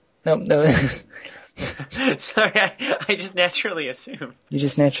voice? Nope, no. Sorry, I just naturally assumed. You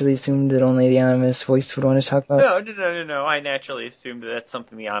just naturally assumed that only the ominous voice would want to talk about? No. I naturally assumed that that's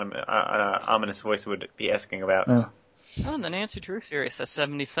something the ominous voice would be asking about. Oh. Oh, the Nancy Drew series says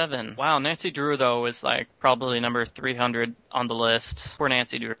 77. Wow, Nancy Drew, though, is like probably number 300 on the list. Poor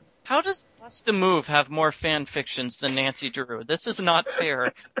Nancy Drew. How does Bust a Move have more fan fictions than Nancy Drew? This is not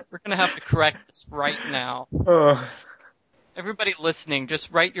fair. We're gonna have to correct this right now. Oh. Everybody listening,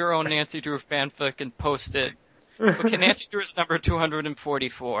 just write your own Nancy Drew fanfic and post it. Okay, Nancy Drew is number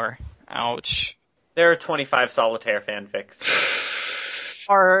 244. Ouch. There are 25 solitaire fanfics.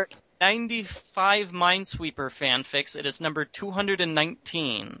 Are 95 Minesweeper fanfics. It is number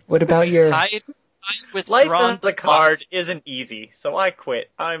 219. What about your Tied with Life Drawn as a card isn't easy, so I quit.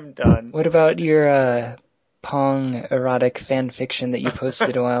 I'm done. What about your Pong erotic fan fiction that you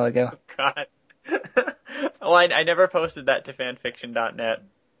posted a while ago? God. Well, I never posted that to fanfiction.net.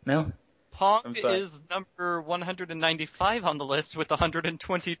 No? Pong I'm sorry. is number 195 on the list with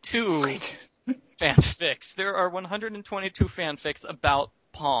 122 fanfics. There are 122 fanfics about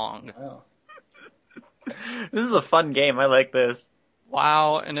Pong. Wow. This is a fun game. I like this.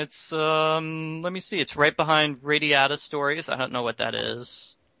 Wow, and it's, let me see, it's right behind Radiata Stories. I don't know what that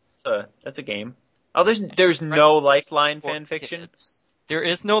is. That's a game. Oh, there's no Lifeline fanfiction? There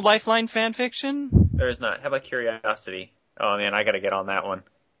is no Lifeline fanfiction? There is not. How about Curiosity? Oh man, I gotta get on that one.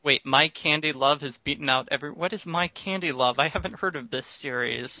 Wait, My Candy Love has beaten out what is My Candy Love? I haven't heard of this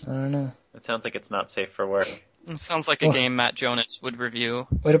series. I don't know. It sounds like it's not safe for work. It sounds like a game Matt Jonas would review.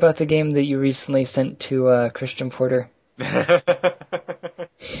 What about the game that you recently sent to Christian Porter? I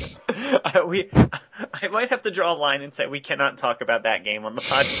might have to draw a line and say we cannot talk about that game on the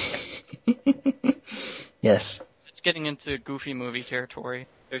podcast. Yes. It's getting into goofy movie territory.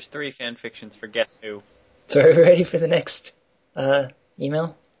 There's 3 fanfictions for Guess Who. So are we ready for the next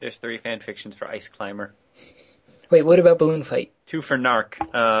email? There's 3 fanfictions for Ice Climber. Wait, what about Balloon Fight? 2 for Narc.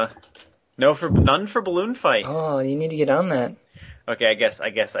 None for Balloon Fight. Oh, you need to get on that. Okay, I guess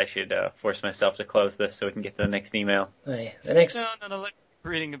I should force myself to close this so we can get to the next email. Okay, the next. No, let's keep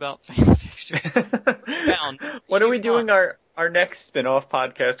reading about fanfiction. When are we doing our next spin-off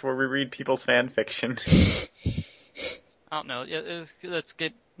podcast where we read people's fanfiction? I don't know. Let's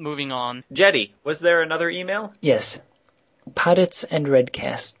get moving on. Jeddy, was there another email? Yes. Podits and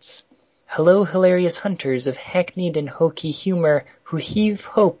Redcasts. Hello, hilarious hunters of hackneyed and hokey humor who heave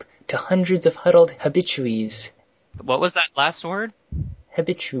hope to hundreds of huddled habitues. What was that last word?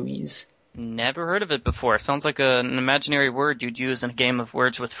 Habitues. Never heard of it before. Sounds like an imaginary word you'd use in a game of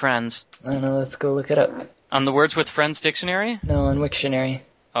Words with Friends. I don't know, let's go look it up. On the Words with Friends dictionary? No, on Wiktionary.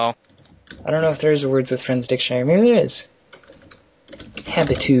 Oh. I don't know if there is a Words with Friends dictionary. Maybe there is.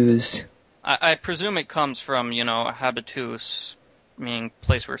 Habitues. I presume it comes from, habitus, meaning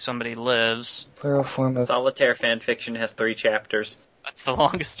place where somebody lives. Plural form of... Solitaire fanfiction has 3 chapters. That's the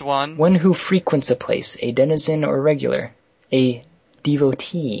longest one. One who frequents a place, a denizen or regular. A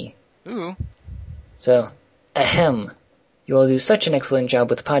devotee. Ooh. So, ahem. You all do such an excellent job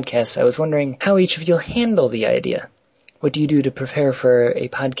with the podcast. I was wondering how each of you handle the idea. What do you do to prepare for a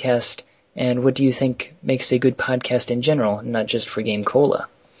podcast, and what do you think makes a good podcast in general, not just for GameCola?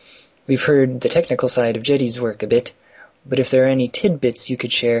 We've heard the technical side of Jeddy's work a bit, but if there are any tidbits you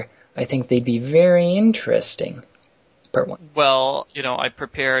could share, I think they'd be very interesting. It's part 1. Well, I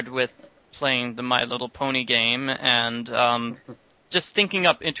prepared with playing the My Little Pony game, and just thinking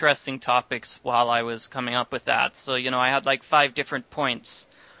up interesting topics while I was coming up with that. So, I had like 5 different points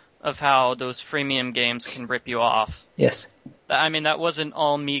of how those freemium games can rip you off. Yes. I mean, that wasn't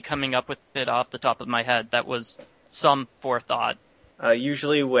all me coming up with it off the top of my head. That was some forethought.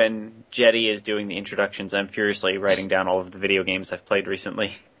 Usually when Jeddy is doing the introductions, I'm furiously writing down all of the video games I've played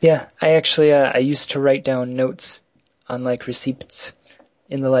recently. Yeah, I actually, I used to write down notes on, receipts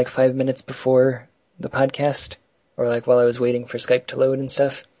in the, 5 minutes before the podcast, or, while I was waiting for Skype to load and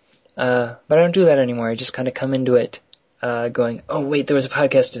stuff. But I don't do that anymore. I just kind of come into it going, oh, wait, there was a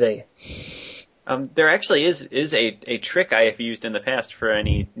podcast today. There actually is a trick I have used in the past for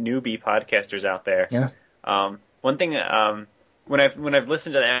any newbie podcasters out there. Yeah. One thing, when I've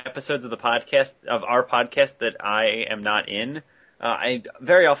listened to the episodes of our podcast that I am not in, I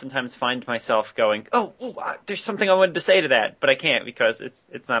very oftentimes find myself going, there's something I wanted to say to that, but I can't because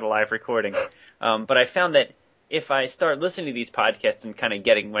it's not a live recording. But I found that if I start listening to these podcasts and kind of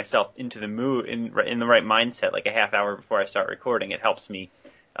getting myself into the mood, in the right mindset, like a half hour before I start recording, it helps me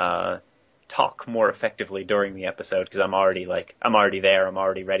talk more effectively during the episode because I'm already there. I'm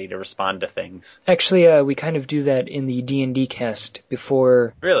already ready to respond to things. Actually, we kind of do that in the D&D cast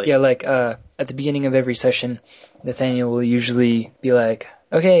before. Really? Yeah, at the beginning of every session, Nathaniel will usually be like,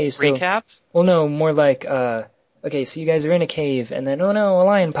 okay, so... Recap? Well, no, more like, okay, so you guys are in a cave, and then, oh no, a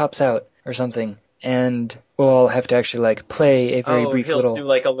lion pops out, or something. And we'll all have to actually, play a very brief little... he'll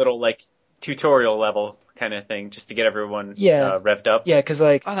do, a little, tutorial level kind of thing, just to get everyone revved up. Yeah, because,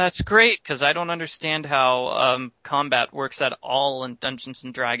 Oh, that's great, because I don't understand how combat works at all in Dungeons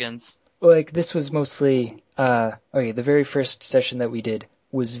 & Dragons. This was mostly... the very first session that we did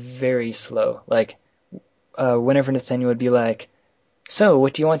was very slow. Whenever Nathaniel would be like, so,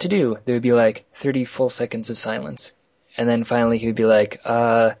 what do you want to do? There would be, 30 full seconds of silence. And then finally he would be like,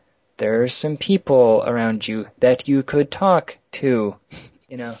 there are some people around you that you could talk to,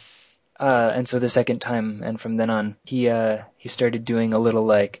 and so the second time, and from then on, he started doing a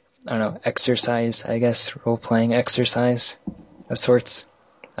little, exercise, I guess, role-playing exercise of sorts,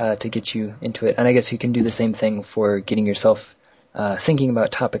 to get you into it. And I guess you can do the same thing for getting yourself thinking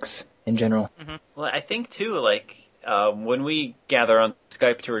about topics in general. Mm-hmm. Well, I think, too, when we gather on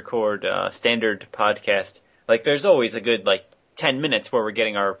Skype to record standard podcast, there's always a good, 10 minutes where we're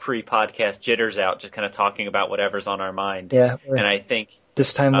getting our pre-podcast jitters out, just kind of talking about whatever's on our mind. Yeah. And I think...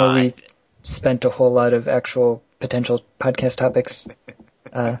 This time where we spent a whole lot of actual potential podcast topics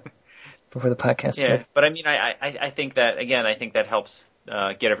before the podcast started. But I mean, I think that, again, I think that helps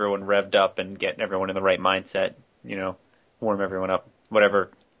get everyone revved up and get everyone in the right mindset, warm everyone up,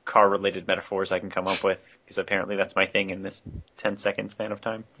 whatever car-related metaphors I can come up with, because apparently that's my thing in this 10-second span of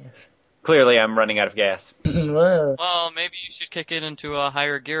time. Yes. Clearly, I'm running out of gas. Whoa. Well, maybe you should kick it into a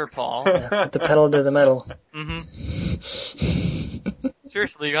higher gear, Paul. Yeah, put the pedal to the metal.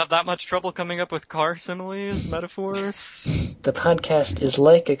 Seriously, you have that much trouble coming up with car similes, metaphors? The podcast is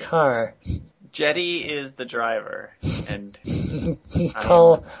like a car. Jeddy is the driver, and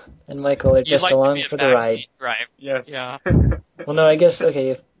Paul and Michael are just along for the ride. Yes. Yeah. Well, no, I guess, okay,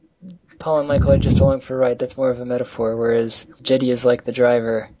 if Paul and Michael are just along for a ride, that's more of a metaphor, whereas Jeddy is like the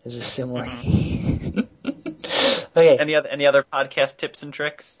driver is a simile. Okay. Any other podcast tips and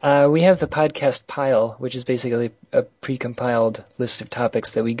tricks? We have the podcast pile, which is basically a pre-compiled list of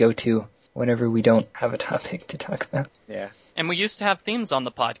topics that we go to whenever we don't have a topic to talk about. Yeah. And we used to have themes on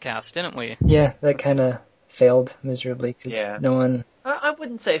the podcast, didn't we? Yeah, that kind of failed miserably because no one... I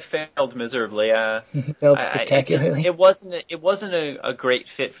wouldn't say failed miserably. failed spectacularly. It wasn't a great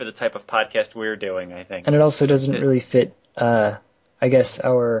fit for the type of podcast we're doing, I think. And it also doesn't really fit, I guess,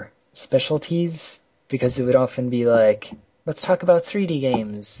 our specialties, because it would often be like, let's talk about 3D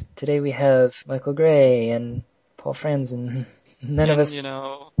games. Today we have Michael Gray and Paul Franzen. None of us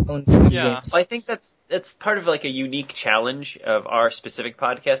own 3D games. Well, I think that's part of like a unique challenge of our specific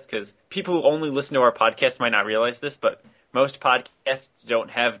podcast, because people who only listen to our podcast might not realize this, but most podcasts don't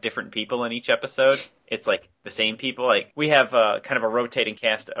have different people in each episode. It's like the same people. Like we have kind of a rotating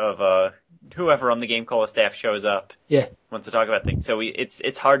cast of whoever on the GameCola staff shows up. Yeah. Wants to talk about things. So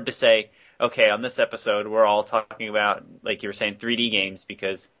it's hard to say, okay, on this episode we're all talking about, like you were saying, 3D games,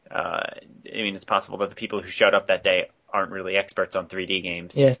 because it's possible that the people who showed up that day aren't really experts on 3D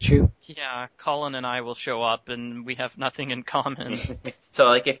games. Yeah, true. Yeah, Colin and I will show up and we have nothing in common. So,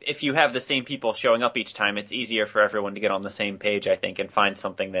 like, if you have the same people showing up each time, it's easier for everyone to get on the same page, I think, and find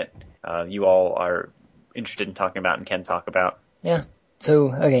something that you all are interested in talking about and can talk about. Yeah.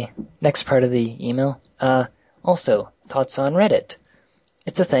 So, okay, next part of the email. Also, thoughts on Reddit.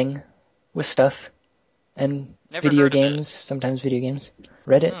 It's a thing with stuff and video games, sometimes video games.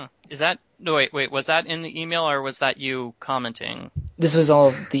 Reddit. Is that... No, wait, was that in the email or was that you commenting? This was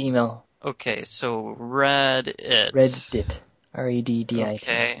all the email. Okay, so Reddit. Reddit. Reddit.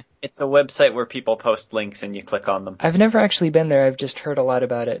 Okay. It's a website where people post links and you click on them. I've never actually been there. I've just heard a lot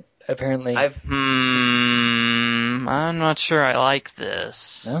about it, apparently. I'm not sure I like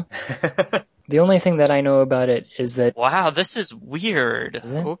this. No? The only thing that I know about it is that... Wow, this is weird.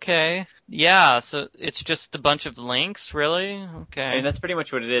 Is it? Okay. Yeah, so it's just a bunch of links, really? Okay. I mean, that's pretty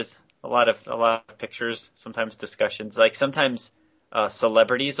much what it is. A lot of pictures, sometimes discussions. Like sometimes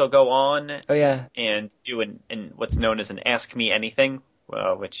celebrities will go on and do an what's known as an Ask Me Anything,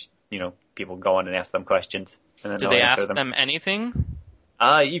 which, people go on and ask them questions. And then do they ask them anything?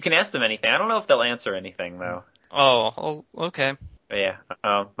 You can ask them anything. I don't know if they'll answer anything, though. Oh, okay. But yeah,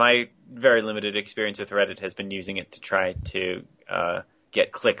 my very limited experience with Reddit has been using it to try to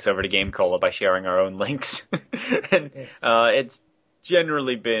get clicks over to GameCola by sharing our own links. And it's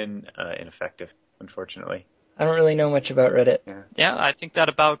generally been ineffective, unfortunately. I don't really know much about Reddit. Yeah, I think that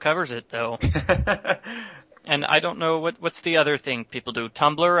about covers it, though. And I don't know what's the other thing people do.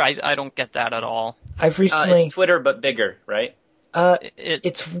 Tumblr? I don't get that at all. I've recently... it's Twitter, but bigger, right?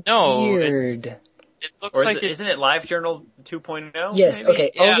 It's weird. It looks like isn't it LiveJournal 2.0? Yes, maybe?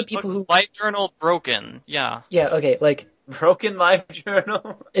 okay. All the people who... LiveJournal broken, yeah. Yeah, okay, like... Broken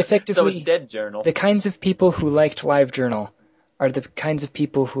LiveJournal? Effectively... So it's Dead Journal. The kinds of people who liked LiveJournal are the kinds of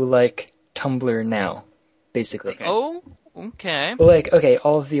people who like Tumblr now, basically. Okay. Oh, okay. Like, okay,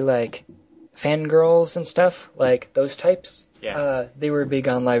 all of the, like, fangirls and stuff, like, those types, they were big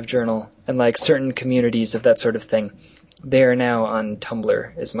on LiveJournal, and, like, certain communities of that sort of thing. They are now on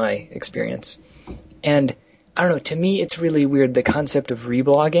Tumblr, is my experience. And, I don't know, to me it's really weird, the concept of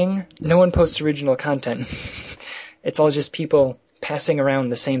reblogging. No one posts original content. It's all just people passing around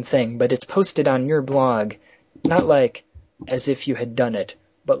the same thing, but it's posted on your blog, not like as if you had done it,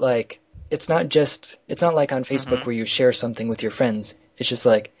 but like, it's not like on Facebook where you share something with your friends. It's just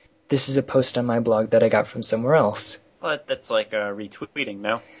like, this is a post on my blog that I got from somewhere else. Well, that's like retweeting,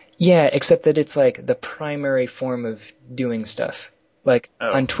 no? Yeah, except that it's like the primary form of doing stuff. Like,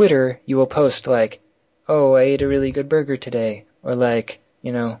 on Twitter, you will post like, oh, I ate a really good burger today, or like,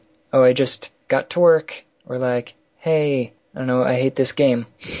 oh, I just got to work, or like, hey, I don't know, I hate this game.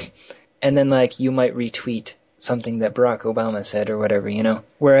 And then like, you might retweet something that Barack Obama said or whatever,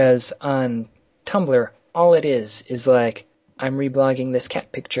 Whereas on Tumblr, all it is like, I'm reblogging this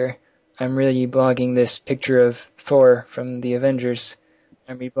cat picture, I'm really blogging this picture of Thor from the Avengers.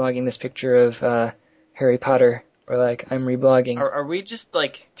 I'm reblogging this picture of Harry Potter. Or like, I'm reblogging. Are we just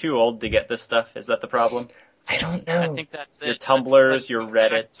like too old to get this stuff? Is that the problem? I don't know. I think that's Your it. Tumblrs, That's your the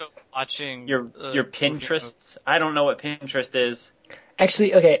fact Reddits, of watching your Pinterests. I don't know what Pinterest is.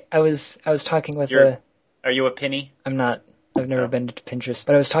 Actually, okay, I was talking with Are you a Pinny? I'm not. I've never been to Pinterest.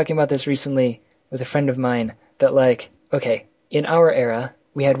 But I was talking about this recently with a friend of mine that like, okay, in our era,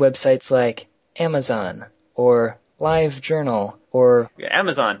 we had websites like Amazon or LiveJournal or...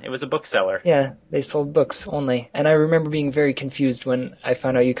 Amazon. It was a bookseller. Yeah, they sold books only. And I remember being very confused when I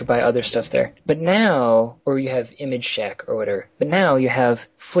found out you could buy other stuff there. But now, or you have Image Shack or whatever. But now you have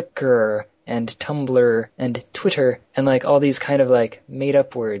Flickr and Tumblr and Twitter and like all these kind of like made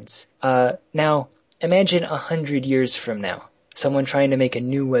up words. Now, imagine 100 years from now, someone trying to make a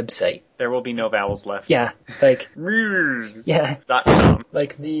new website. There will be no vowels left. Yeah, like... yeah. .com.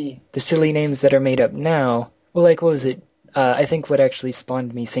 Like the silly names that are made up now. Well, like, what was it? I think what actually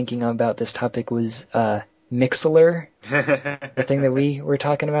spawned me thinking about this topic was Mixlr, the thing that we were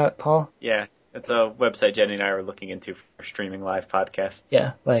talking about, Paul. Yeah, it's a website Jenny and I were looking into for streaming live podcasts.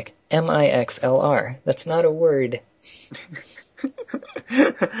 Yeah, like Mixlr. That's not a word.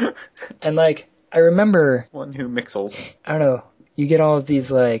 And like, I remember... One who mixels. I don't know. You get all of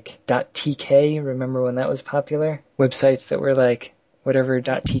these like .tk, remember when that was popular? Websites that were like whatever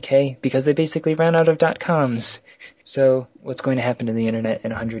 .tk, because they basically ran out of .coms. So what's going to happen to the internet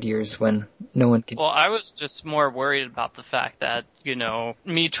in 100 years when no one can... Well, I was just more worried about the fact that, you know,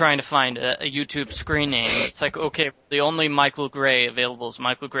 me trying to find a YouTube screen name, it's like, okay, the only Michael Gray available is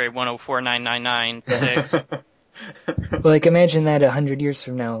Michael Gray 1049996. Like, imagine that 100 years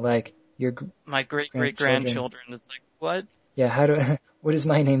from now, like, your... My great-great-grandchildren. It's like, what? Yeah, what is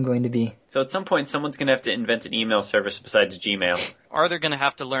my name going to be? So at some point, someone's going to have to invent an email service besides Gmail. Or they're going to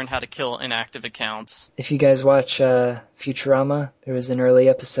have to learn how to kill inactive accounts. If you guys watch Futurama, there was an early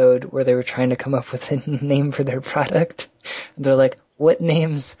episode where they were trying to come up with a name for their product. And they're like, what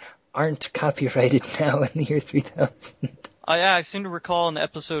names aren't copyrighted now in the year 3000? Yeah, I seem to recall an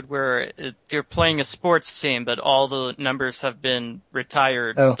episode where they're playing a sports team, but all the numbers have been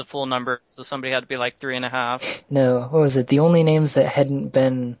retired, the full number, so somebody had to be like 3.5. No, what was it? The only names that hadn't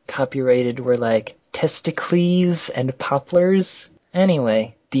been copyrighted were like Testicles and Poplars.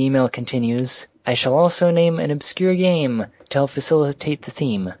 Anyway, the email continues. I shall also name an obscure game to help facilitate the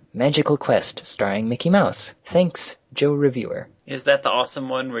theme. Magical Quest, starring Mickey Mouse. Thanks, Joe Reviewer. Is that the awesome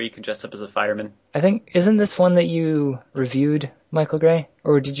one where you can dress up as a fireman? I think, isn't this one that you reviewed, Michael Gray?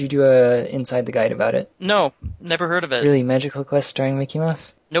 Or did you do a Inside the Guide about it? No, never heard of it. Really, Magical Quest starring Mickey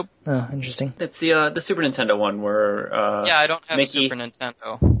Mouse? Nope. Oh, interesting. It's the Super Nintendo one where yeah, I don't have a Super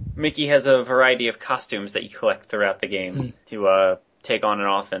Nintendo. Mickey has a variety of costumes that you collect throughout the game to take on and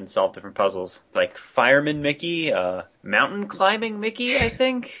off and solve different puzzles. Like Fireman Mickey, Mountain Climbing Mickey, I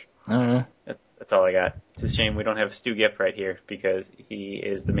think. I don't know. That's all I got. It's a shame we don't have Stu Giff right here because he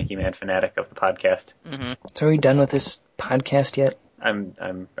is the Mickey Man fanatic of the podcast. Mm-hmm. So are we done with this podcast yet?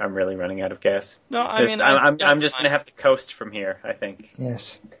 I'm really running out of gas. No, I mean I'm just gonna have to coast from here, I think.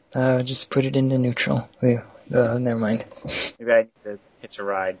 Yes. Just put it into neutral. Never mind. Maybe I need to hitch a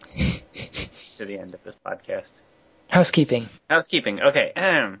ride to the end of this podcast. Housekeeping. Okay.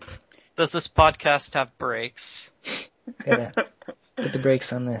 Does this podcast have breaks? Gotta put the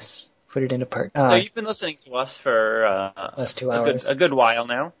brakes on this. Put it into part. So you've been listening to us for last 2 hours. A good while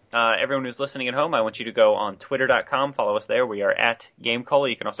now. Everyone who's listening at home, I want you to go on twitter.com, follow us there. We are at GameCola.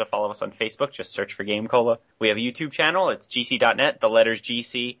 You can also follow us on Facebook. Just search for GameCola. We have a YouTube channel. It's gc.net, the letters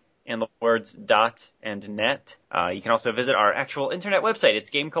GC and the words dot and net. You can also visit our actual internet website. It's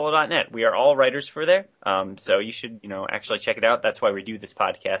gamecola.net. We are all writers for there. So you should, actually check it out. That's why we do this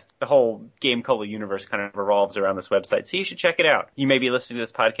podcast. The whole GameCola universe kind of revolves around this website. So you should check it out. You may be listening to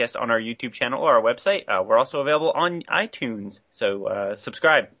this podcast on our YouTube channel or our website. We're also available on iTunes. So,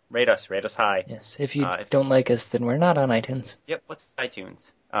 subscribe, rate us high. Yes. If you don't like us, then we're not on iTunes. Yep. What's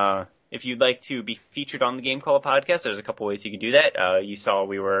iTunes? If you'd like to be featured on the GameCola podcast, there's a couple ways you can do that. You saw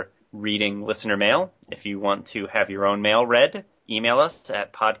we were reading listener mail. If you want to have your own mail read, email us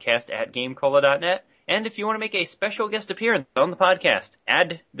at podcast@gamecola.net. And if you want to make a special guest appearance on the podcast,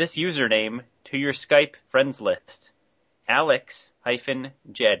 add this username to your Skype friends list.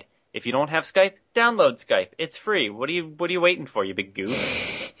 Alex-Jed. If you don't have Skype, download Skype. It's free. What are you waiting for, you big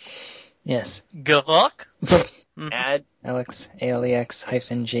goof? Yes. Good luck. Add Alex,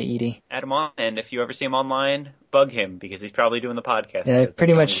 ALEX-JED. Add him on, and if you ever see him online, bug him, because he's probably doing the podcast. Yeah, I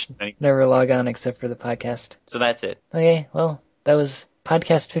pretty much never log on except for the podcast. So that's it. Okay, well, that was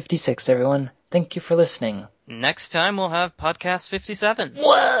podcast 56, everyone. Thank you for listening. Next time we'll have podcast 57.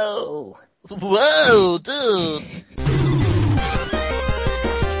 Whoa! Whoa, dude!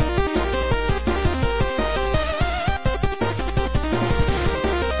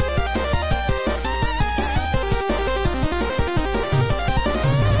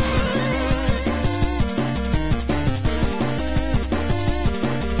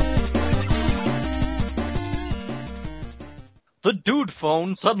 The dude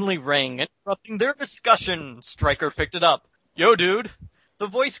phone suddenly rang, interrupting their discussion. Stryker picked it up. Yo, dude. The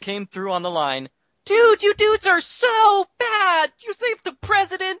voice came through on the line. Dude, you dudes are so bad! You saved the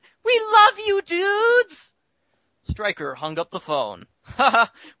president! We love you, dudes! Stryker hung up the phone. Haha,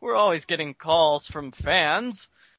 we're always getting calls from fans.